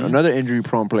down. Mhm. Another injury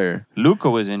prone player. Luka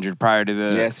was injured prior to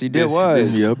the. Yes, he did.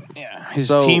 Was. Yep. Yeah, his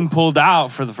So- team pulled out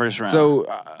for the first round. So,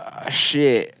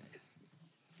 shit.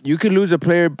 You could lose a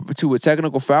player to a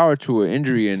technical foul or to an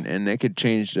injury, and that could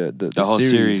change the whole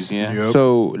series, yeah. Yep.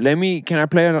 So can I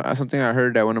play something I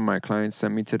heard that one of my clients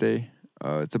sent me today?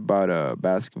 It's about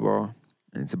basketball,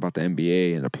 and it's about the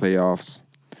NBA and the playoffs.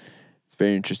 It's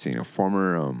very interesting. A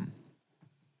former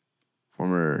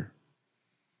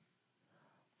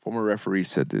Former referee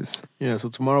said this. Yeah, so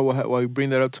tomorrow, while we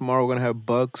bring that up, tomorrow we're going to have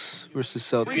Bucks versus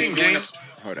Celtics.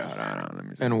 Hold on. Let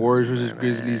me And Warriors versus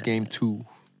Grizzlies game 2.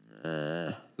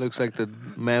 Looks like the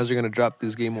Mavs are going to drop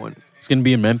this game 1. It's going to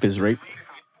be in Memphis, right?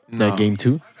 No. That game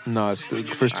 2? No, it's the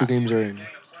first 2 games are in.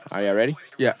 Are you ready?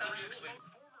 Yeah.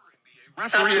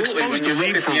 Referee exposed the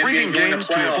league for rigging games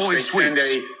to avoid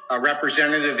sweeps. A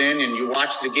representative in and you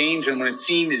watch the games, and when a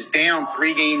team is down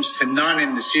 3-0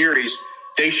 in the series,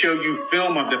 they show you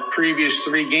film of the previous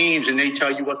 3 games, and they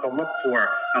tell you what to look for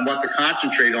and what to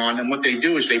concentrate on. And what they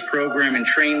do is they program and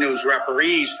train those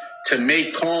referees to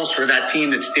make calls for that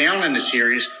team that's down in the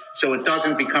series, so it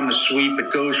doesn't become a sweep.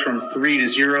 It goes from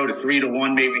 3-0 to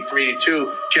 3-1, maybe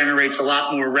 3-2. Generates a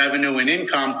lot more revenue and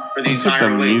income for the entire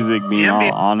the league. music being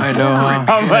all on. I know.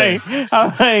 I'm like,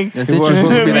 That's People are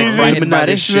supposed to be like Music. frightened by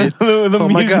this shit. The Oh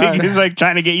my music God. is like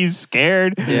trying to get you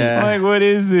scared. Yeah. I'm like, what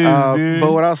is this, dude?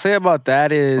 But what I'll say about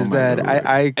that is that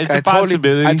It's a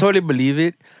possibility. I totally believe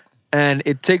it. And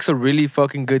it takes a really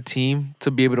fucking good team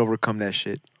to be able to overcome that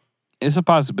shit. It's a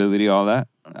possibility, all that.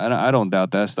 I don't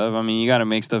doubt that stuff. I mean, you got to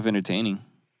make stuff entertaining.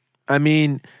 I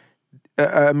mean,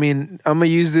 I'm gonna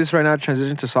use this right now to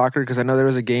transition to soccer because I know there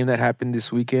was a game that happened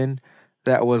this weekend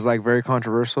that was like very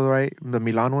controversial, right? The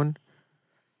Milan one.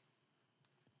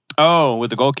 Oh, with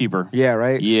the goalkeeper. Yeah,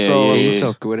 right. Yeah, So, yeah.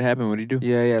 So what happened? What did he do?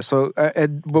 yeah. So,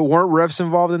 but weren't refs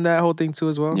involved in that whole thing too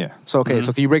as well? Yeah. So okay,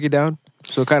 so can you break it down?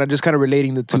 So kind of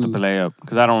relating the two. Put the play up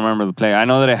because I don't remember the play. I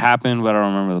know that it happened, but I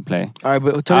don't remember the play. All right,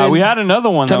 but tell me, We had another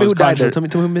one. tell that me was who died though.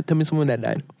 contra- Tell me someone that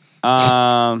died.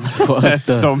 That's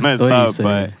the- so messed what are you up,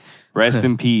 but saying? rest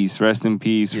in peace. Rest in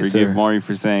peace. Yes, Forgive sir. Maury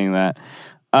for saying that.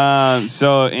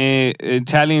 So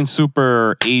Italian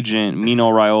super agent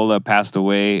Mino Raiola passed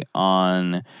away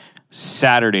on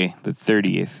Saturday, the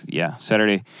 30th. Yeah,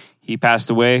 Saturday. He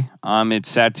passed away. It's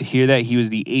sad to hear that. He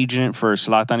was the agent for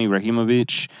Zlatan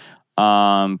Ibrahimovic,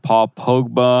 Paul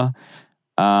Pogba,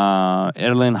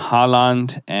 Erling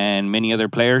Haaland, and many other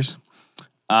players.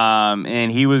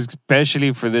 And he was,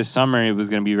 especially for this summer, it was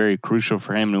going to be very crucial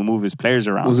for him to move his players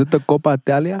around. Was it the Copa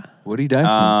Italia? What did he die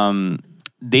from?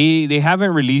 They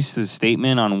haven't released a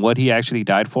statement on what he actually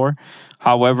died for.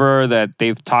 However, that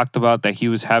they've talked about that he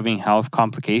was having health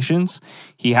complications.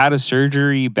 He had a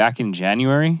surgery back in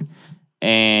January,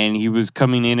 and he was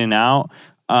coming in and out.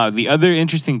 The other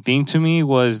interesting thing to me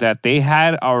was that they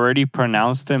had already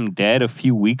pronounced him dead a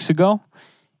few weeks ago.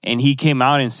 And he came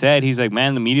out and said, he's like,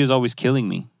 man, the media is always killing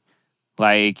me.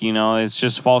 Like, it's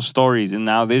just false stories. And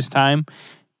now this time,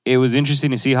 it was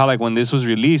interesting to see how, like, when this was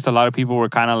released, a lot of people were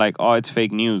kind of like, oh, it's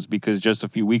fake news. Because just a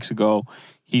few weeks ago,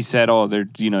 he said, oh,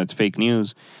 it's fake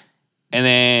news.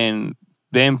 And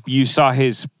then you saw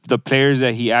the players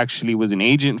that he actually was an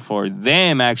agent for,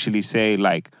 them actually say,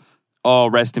 like, oh,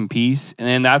 rest in peace. And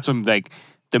then that's when, like,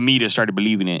 the media started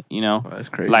believing it, Oh, that's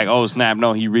crazy. Like, oh, snap,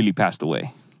 no, he really passed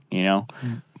away,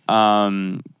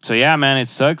 So, yeah, man, it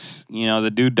sucks.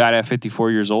 The dude died at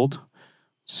 54 years old.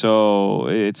 So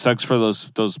it sucks for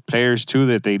those players, too,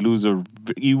 that they lose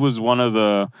he was one of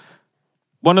the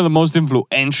most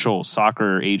influential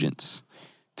soccer agents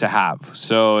to have.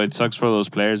 So it sucks for those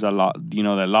players that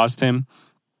lost him.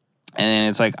 And then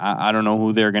it's like, I don't know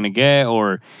who they're going to get,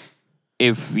 or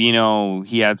if,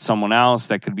 he had someone else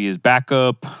that could be his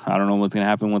backup. I don't know what's going to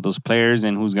happen with those players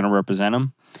and who's going to represent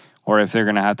them, or if they're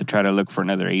going to have to try to look for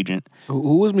another agent.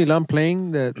 Who was Milan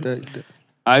playing? It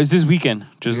was this weekend.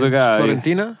 Just look at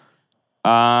Fiorentina?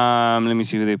 Let me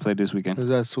see who they played this weekend.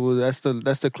 That's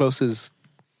the closest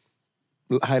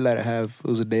highlight I have. It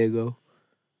was a day ago.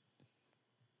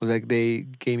 Was that they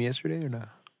game yesterday or not?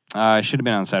 It should have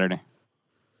been on Saturday.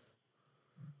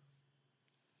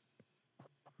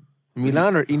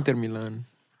 Milan or Inter Milan?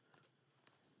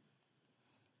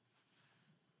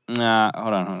 Nah,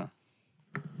 hold on.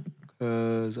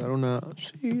 Because I don't know.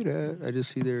 See that. I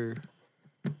just see their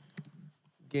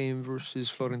game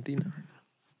versus Fiorentina.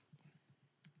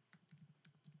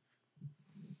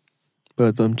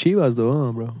 But Chivas though,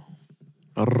 huh, bro?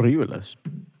 Horribles.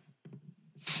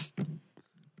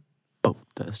 Oh,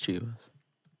 that's Chivas.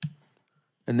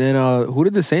 And then who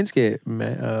did the Saints get,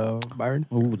 Byron?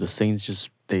 Oh, the Saints just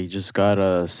got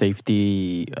a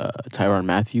safety, Tyrann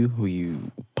Mathieu, who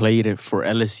you played it for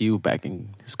LSU back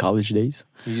in his college days.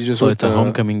 It's a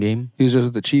homecoming game. He was just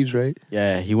with the Chiefs, right?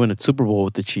 Yeah, he won a Super Bowl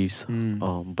with the Chiefs.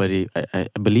 But I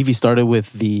believe he started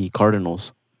with the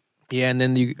Cardinals. Yeah, and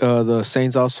then the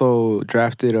Saints also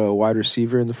drafted a wide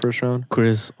receiver in the first round.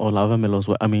 Chris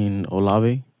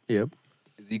Olave. Yep.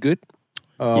 Is he good?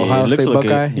 Ohio State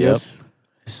Buckeye. Yep.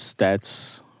 His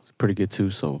stats pretty good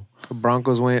too. So The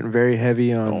Broncos went very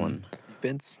heavy on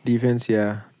Defense. defense.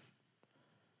 Yeah.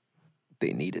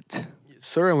 They need it. Yes,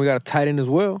 Sir, and we got a tight end as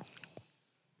well.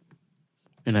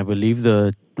 And I believe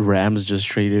the Rams just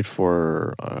traded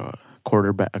for a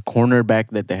cornerback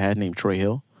that they had named Troy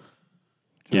Hill.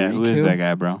 Yeah, who is that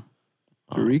guy, bro?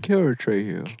 Tariq Hill or Trey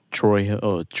Hill? Troy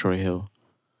Hill.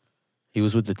 He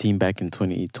was with the team back in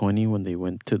 2020 when they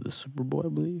went to the Super Bowl, I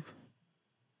believe.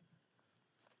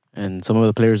 And some of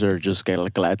the players are just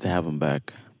glad to have him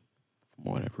back.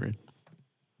 From what I've read.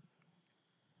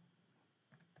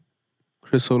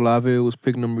 Chris Olave was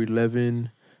pick number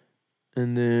 11.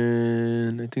 And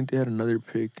then I think they had another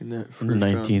pick in that first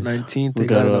 19th. round. 19th. They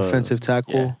got an offensive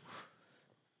tackle.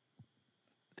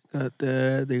 Yeah. Got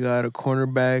that. They got a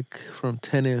cornerback from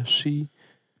Tennessee.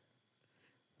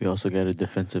 We also got a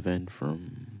defensive end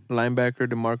from Linebacker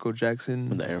DeMarco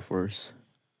Jackson. the Air Force.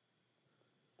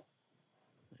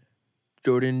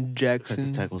 Jordan Jackson.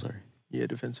 Defensive tackle, sorry. Yeah,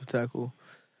 defensive tackle.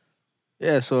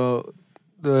 Yeah, so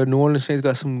the New Orleans Saints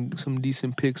got some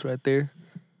decent picks right there.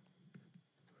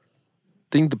 I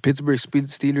think the Pittsburgh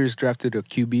Steelers drafted a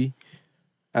QB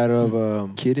out of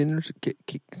Kiddens,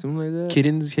 something like that.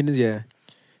 Kiddens, yeah.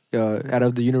 Out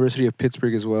of the University of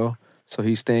Pittsburgh as well. So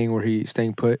he's staying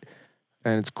put,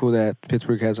 and it's cool that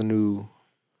Pittsburgh has a new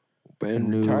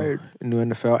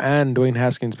NFL. And Dwayne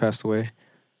Haskins passed away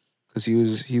because he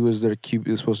was their QB.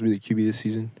 He was supposed to be the QB this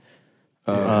season.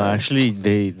 Actually,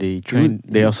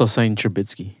 they also signed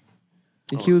Trubisky. I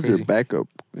think he was crazy. their backup.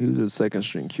 He was a second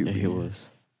string QB. Yeah, he was.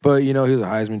 But he was a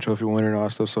Heisman Trophy winner and all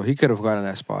stuff, so he could have gotten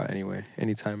that spot anyway,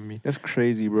 anytime. I mean, That's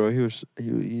crazy, bro.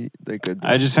 He like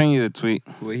I just sent you the tweet.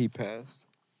 the way he passed.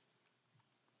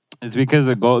 It's because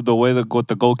the way what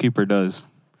the goalkeeper does.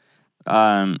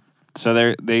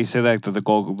 So they say like that the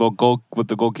goal what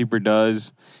the goalkeeper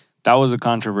does. That was a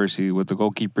controversy. What the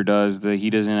goalkeeper does, that he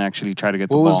doesn't actually try to get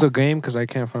the ball. what was the game? Because I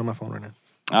can't find my phone right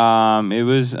now. It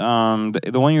was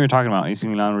the one you were talking about, AC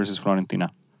Milan versus Fiorentina.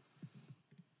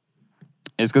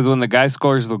 It's because when the guy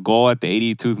scores the goal at the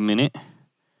 82nd minute,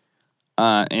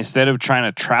 instead of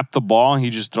trying to trap the ball,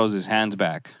 he just throws his hands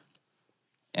back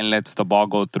and lets the ball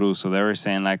go through. So they were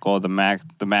saying like, oh, the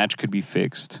match could be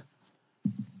fixed.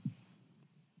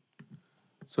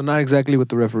 So not exactly what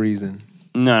the referees in.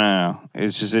 No. It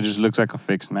just looks like a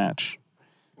fixed match.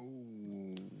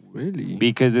 Really?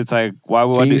 Because it's like, why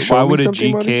would a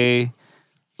GK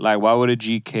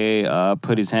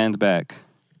put his hands back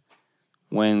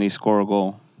when they score a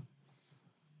goal?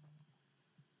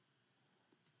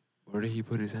 Where did he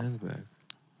put his hands back?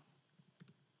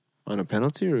 On a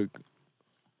penalty or?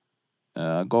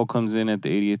 Goal comes in at the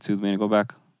 88th minute. Go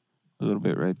back a little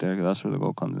bit right there. That's where the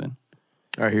goal comes in.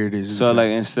 All right, here it is. So, like,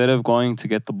 instead of going to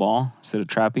get the ball, instead of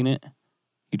trapping it,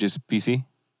 he just PC.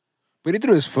 But he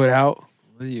threw his foot out.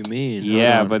 What do you mean?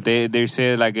 Yeah, but they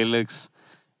say, like, it looks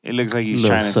like he's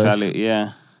Little trying to sus. sell it.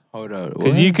 Yeah. Hold on.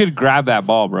 Because you could grab that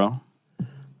ball, bro.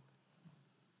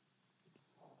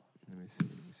 Let me see.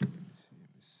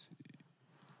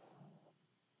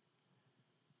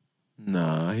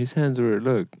 Nah, his hands were,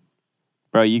 look.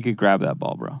 Bro, you could grab that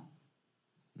ball, bro.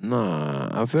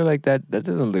 Nah, I feel like that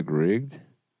doesn't look rigged.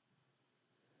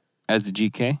 As a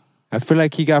GK? I feel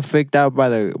like he got faked out by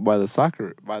the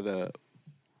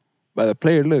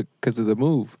player. Look, because of the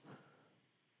move.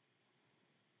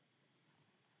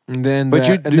 And then But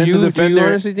the defender, do you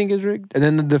honestly think it's rigged? and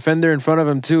then the defender in front of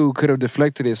him too could have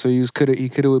deflected it, so he could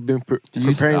have been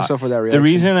preparing himself for that reaction. The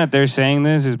reason that they're saying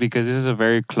this is because this is a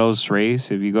very close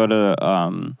race. If you go to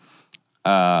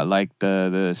like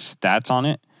the stats on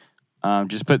it,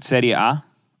 just put Serie A,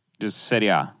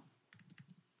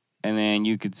 and then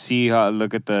you could see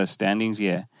look at the standings.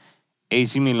 Yeah,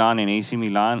 AC Milan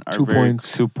are 2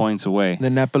 points. 2 points away. And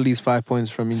then Napoli's 5 points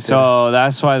from Inter. So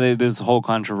that's why this whole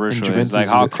controversial And is Juventus like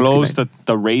is how at close 69.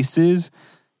 the race is,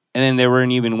 and then they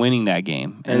weren't even winning that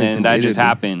game, and And it's then in that just Italy.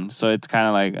 happened. So it's kind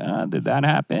of like, did that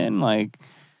happen? Like,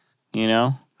 you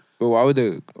know, But why would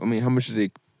how much did they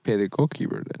pay the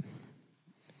goalkeeper then?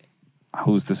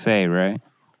 who's to say, right?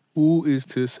 Who is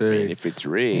to say? If it's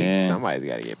rigged, Yeah. somebody's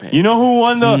got to get paid. You know who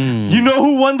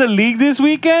won the league this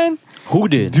weekend? Who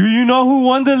did? Do you know who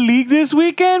won the league this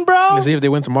weekend, bro? Let's see if they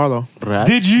win tomorrow, though.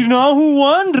 Did you know who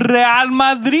won? Real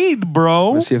Madrid,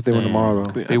 bro. Let's see if they win tomorrow,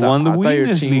 though. They won the I thought league your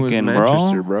this team was weekend,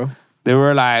 Manchester, bro. They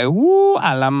were like, woo,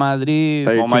 a la Madrid.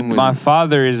 Thought your Well, team was- my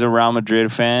father is a Real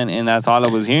Madrid fan, and that's all I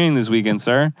was hearing this weekend,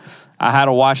 sir. I had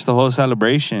to watch the whole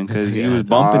celebration because he was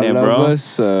bumping it, All bro. of a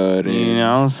sudden. You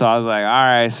know, so I was like, all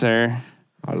right, sir.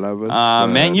 All of a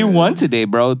sudden. Man, you won today,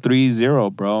 bro. 3-0,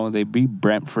 bro. They beat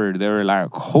Brentford. They were like,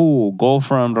 oh, goal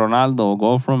from Ronaldo,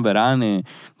 goal from Varane,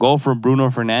 goal from Bruno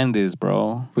Fernandes,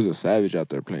 bro. It was a savage out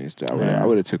there playing still. I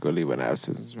would have took a leave of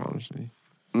absence, honestly.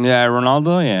 Yeah,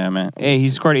 Ronaldo, yeah, man. Hey, he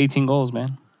scored 18 goals,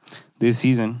 man. this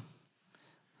season.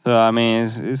 So, I mean,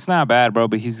 it's not bad, bro,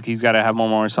 but he's got to have one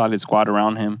more solid squad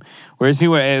around him. We'll see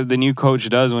what the new coach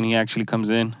does when he actually comes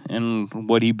in and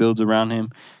what he builds around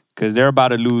him. Because they're about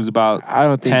to lose about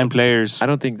 10 players. I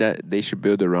don't think that they should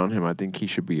build around him. I think he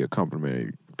should be a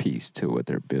complementary piece to what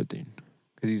they're building.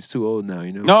 Because he's too old now,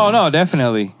 you know? No,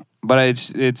 definitely. But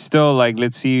it's still like,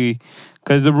 let's see.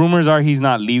 Because the rumors are he's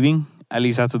not leaving. At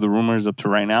least that's what the rumors up to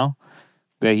right now.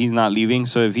 That he's not leaving.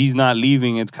 So if he's not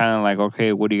leaving, it's kind of like,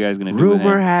 okay, what are you guys going to do?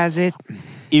 Rumor has it.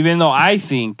 Even though I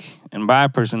think, in my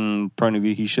personal point of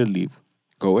view, he should leave.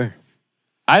 Go where?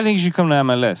 I think he should come to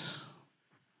MLS.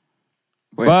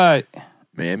 Where? But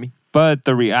Miami. But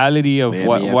the reality of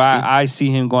Miami what FC? I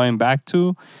see him going back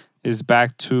to is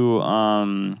back to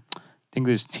I think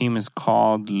this team is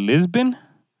called Lisbon,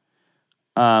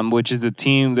 which is the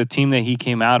team that he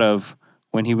came out of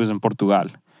when he was in Portugal.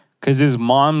 Because his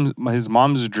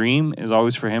mom's dream is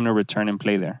always for him to return and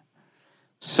play there.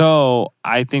 So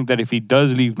I think that if he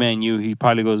does leave Man U, he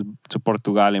probably goes to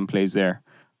Portugal and plays there.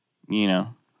 You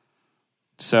know.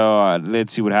 So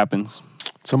let's see what happens.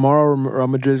 Tomorrow, Real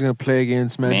Madrid is going to play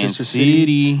against Manchester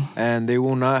City, and they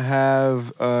will not have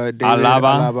David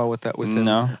Alaba with them.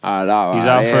 No, Alaba, he's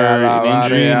out for an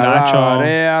injury.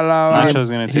 Nacho's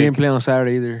going to take. He didn't play on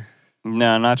Saturday either.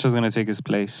 No, Nacho's going to take his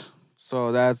place.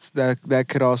 So that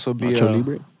could also be Nacho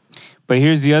Libre. But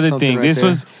here's the other Something thing.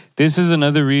 right This is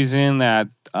another reason that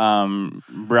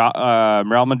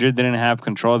Real Madrid didn't have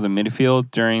control of the midfield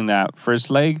during that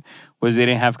first leg. Was they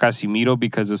didn't have Casemiro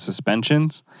because of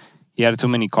suspensions. He had too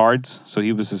many cards, so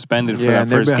he was suspended for that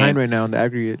first game. They're behind right now in the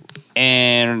aggregate.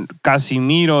 And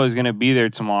Casemiro is going to be there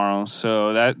tomorrow,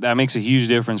 so that makes a huge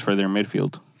difference for their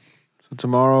midfield. So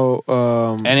tomorrow...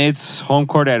 and it's home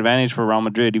court advantage for Real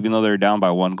Madrid, even though they're down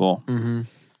by 1 goal.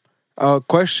 Mm-hmm.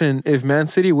 Question, if Man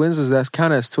City wins, does that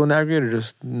count as 2 on the aggregate, or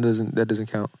just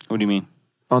doesn't count? What do you mean?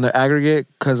 On the aggregate?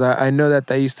 Because I know that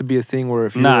used to be a thing where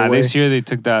if you were away, this year they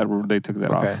took that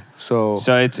off. Okay, so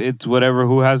it's whatever,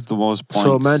 who has the most points.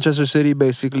 So Manchester City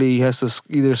basically has to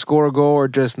either score a goal or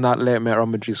just not let Real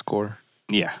Madrid score.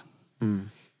 Yeah.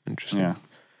 Interesting. Yeah.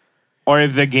 Or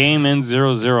if the game ends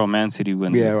 0-0, Man City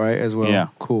wins. Yeah, it. right, as well. Yeah.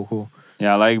 Cool.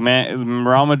 Yeah, like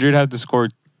Real Madrid have to score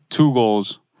 2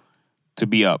 goals to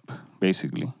be up,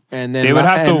 basically. And then they would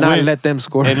have to not win, let them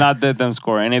score. And not let them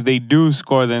score. And if they do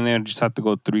score, then they just have to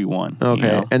go 3-1. Okay.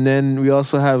 You know? And then we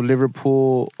also have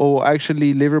Liverpool. Oh,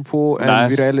 actually, Liverpool and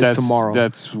Villarreal is tomorrow.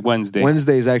 That's Wednesday.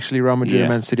 Wednesday is actually Real Madrid and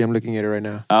Man City. I'm looking at it right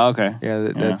now. Oh, okay. Yeah,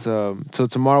 that's so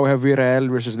tomorrow we have Villarreal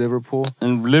versus Liverpool.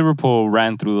 And Liverpool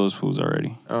ran through those fools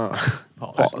already.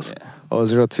 Pause. Oh,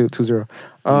 0-2-0.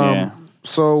 Yeah.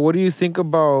 So what do you think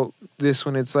about this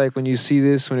when it's like, when you see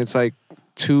this, when it's like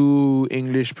 2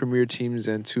 English Premier teams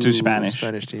and 2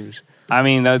 Spanish teams? I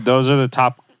mean, those are the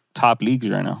top leagues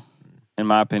right now, in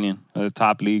my opinion. The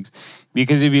top leagues.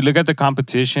 Because if you look at the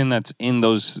competition that's in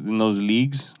those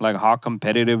leagues, like how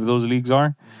competitive those leagues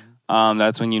are,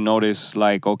 that's when you notice,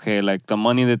 like, okay, like the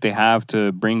money that they have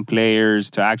to bring players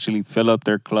to actually fill up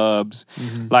their clubs.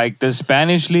 Like the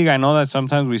Spanish league, I know that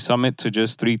sometimes we sum it to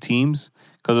just 3 teams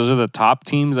because those are the top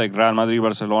teams, like Real Madrid,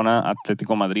 Barcelona,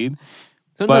 Atletico Madrid.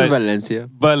 Sometimes Valencia.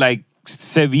 But like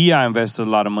Sevilla invested a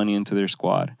lot of money into their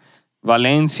squad.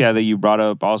 Valencia that you brought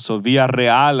up, also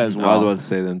Villarreal as well. I was about to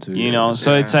say them too. You know,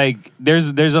 so it's like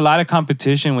there's a lot of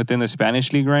competition within the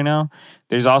Spanish league right now.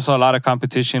 There's also a lot of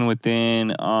competition within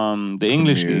the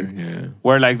English league,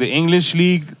 where like the English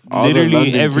league,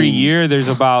 literally every year there's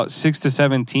about 6 to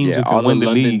 7 teams who can win the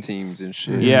London league. Teams and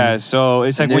shit. Yeah, so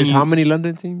it's like and how many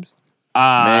London teams?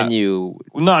 Man U.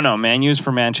 No, Man U's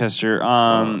for Manchester.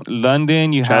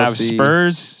 London, you have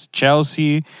Spurs,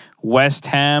 Chelsea, West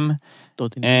Ham,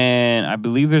 and I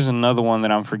believe there's another one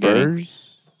that I'm forgetting.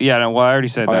 Spurs? Yeah, well, I already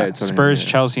said that. Yeah, Spurs,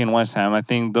 Chelsea, and West Ham. I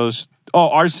think those... Oh,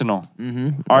 Arsenal.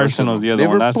 Arsenal's the other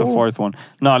one. That's the 4th one.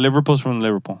 No, Liverpool's from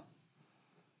Liverpool.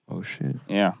 Oh, shit.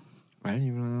 Yeah. I didn't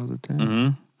even know the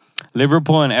time.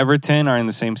 Liverpool and Everton are in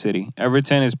the same city.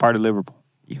 Everton is part of Liverpool.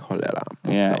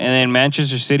 Yeah, and then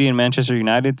Manchester City and Manchester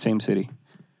United, same city.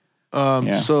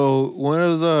 So one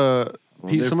of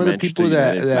some of the people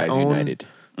that own United.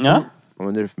 Yeah? I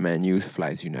wonder if Man U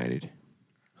flies United.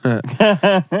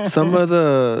 Some of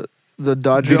the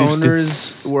Dodger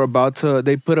owners were about to.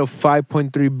 They put a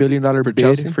 $5.3 billion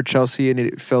bid for Chelsea, and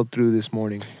it fell through this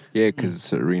morning. Yeah, because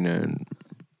Serena and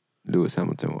Lewis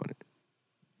Hamilton won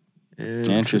it.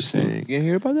 Interesting. You didn't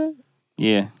hear about that?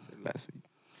 Yeah. Last week.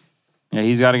 Yeah,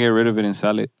 he's got to get rid of it and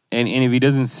sell it. And if he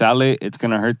doesn't sell it, it's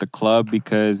going to hurt the club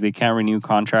because they can't renew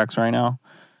contracts right now.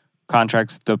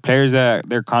 The players that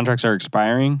their contracts are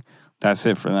expiring, that's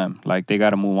it for them. Like, they got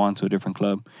to move on to a different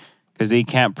club. because they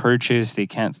can't purchase. They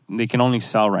can only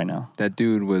sell right now. That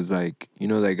dude was like, you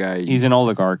know, that guy. He's an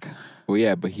oligarch. Well,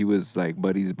 yeah, but he was like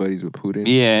buddies with Putin.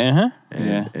 Yeah,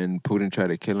 And Putin tried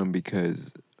to kill him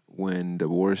because when the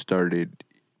war started,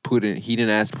 he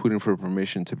didn't ask Putin for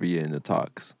permission to be in the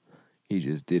talks. He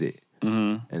just did it.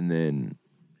 Mm-hmm. And then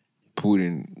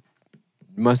Putin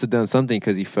must have done something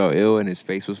because he fell ill and his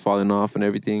face was falling off and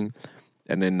everything.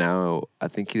 And then now I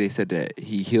think they said that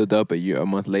he healed up a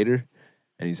month later,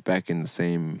 and he's back in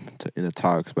the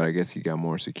talks. But I guess he got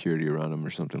more security around him or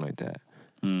something like that.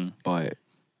 But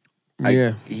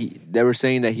they were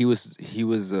saying that he was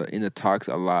in the talks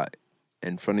a lot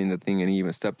and fronting the thing, and he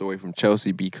even stepped away from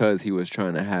Chelsea because he was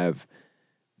trying to have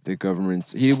the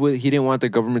governments. He didn't want the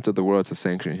governments of the world to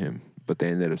sanction him, but they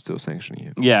ended up still sanctioning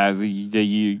him. Yeah,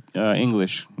 the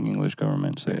English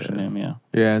government sanctioned him. Yeah.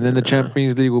 Yeah, and then the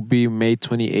Champions League will be May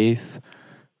 28th.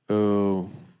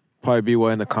 Probably be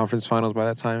in the conference finals by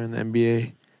that time in the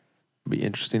NBA. Be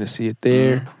interesting to see it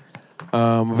there.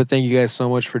 But thank you guys so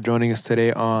much for joining us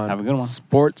today on Have a good one.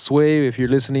 Sports Wave. If you're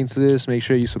listening to this, make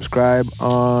sure you subscribe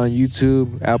on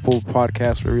YouTube, Apple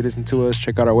Podcasts, wherever you listen to us.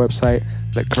 Check out our website,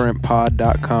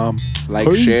 thecurrentpod.com.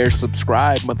 Like, share,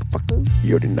 subscribe, motherfuckers.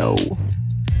 You already know.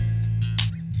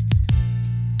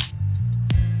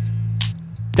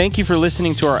 Thank you for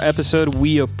listening to our episode.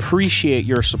 We appreciate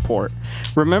your support.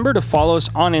 Remember to follow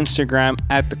us on Instagram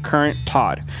at The Current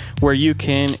Pod, where you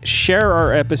can share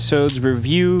our episodes,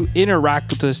 review,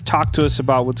 interact with us, talk to us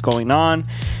about what's going on.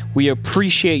 We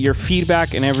appreciate your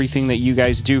feedback and everything that you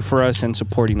guys do for us and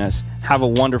supporting us. Have a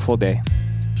wonderful day.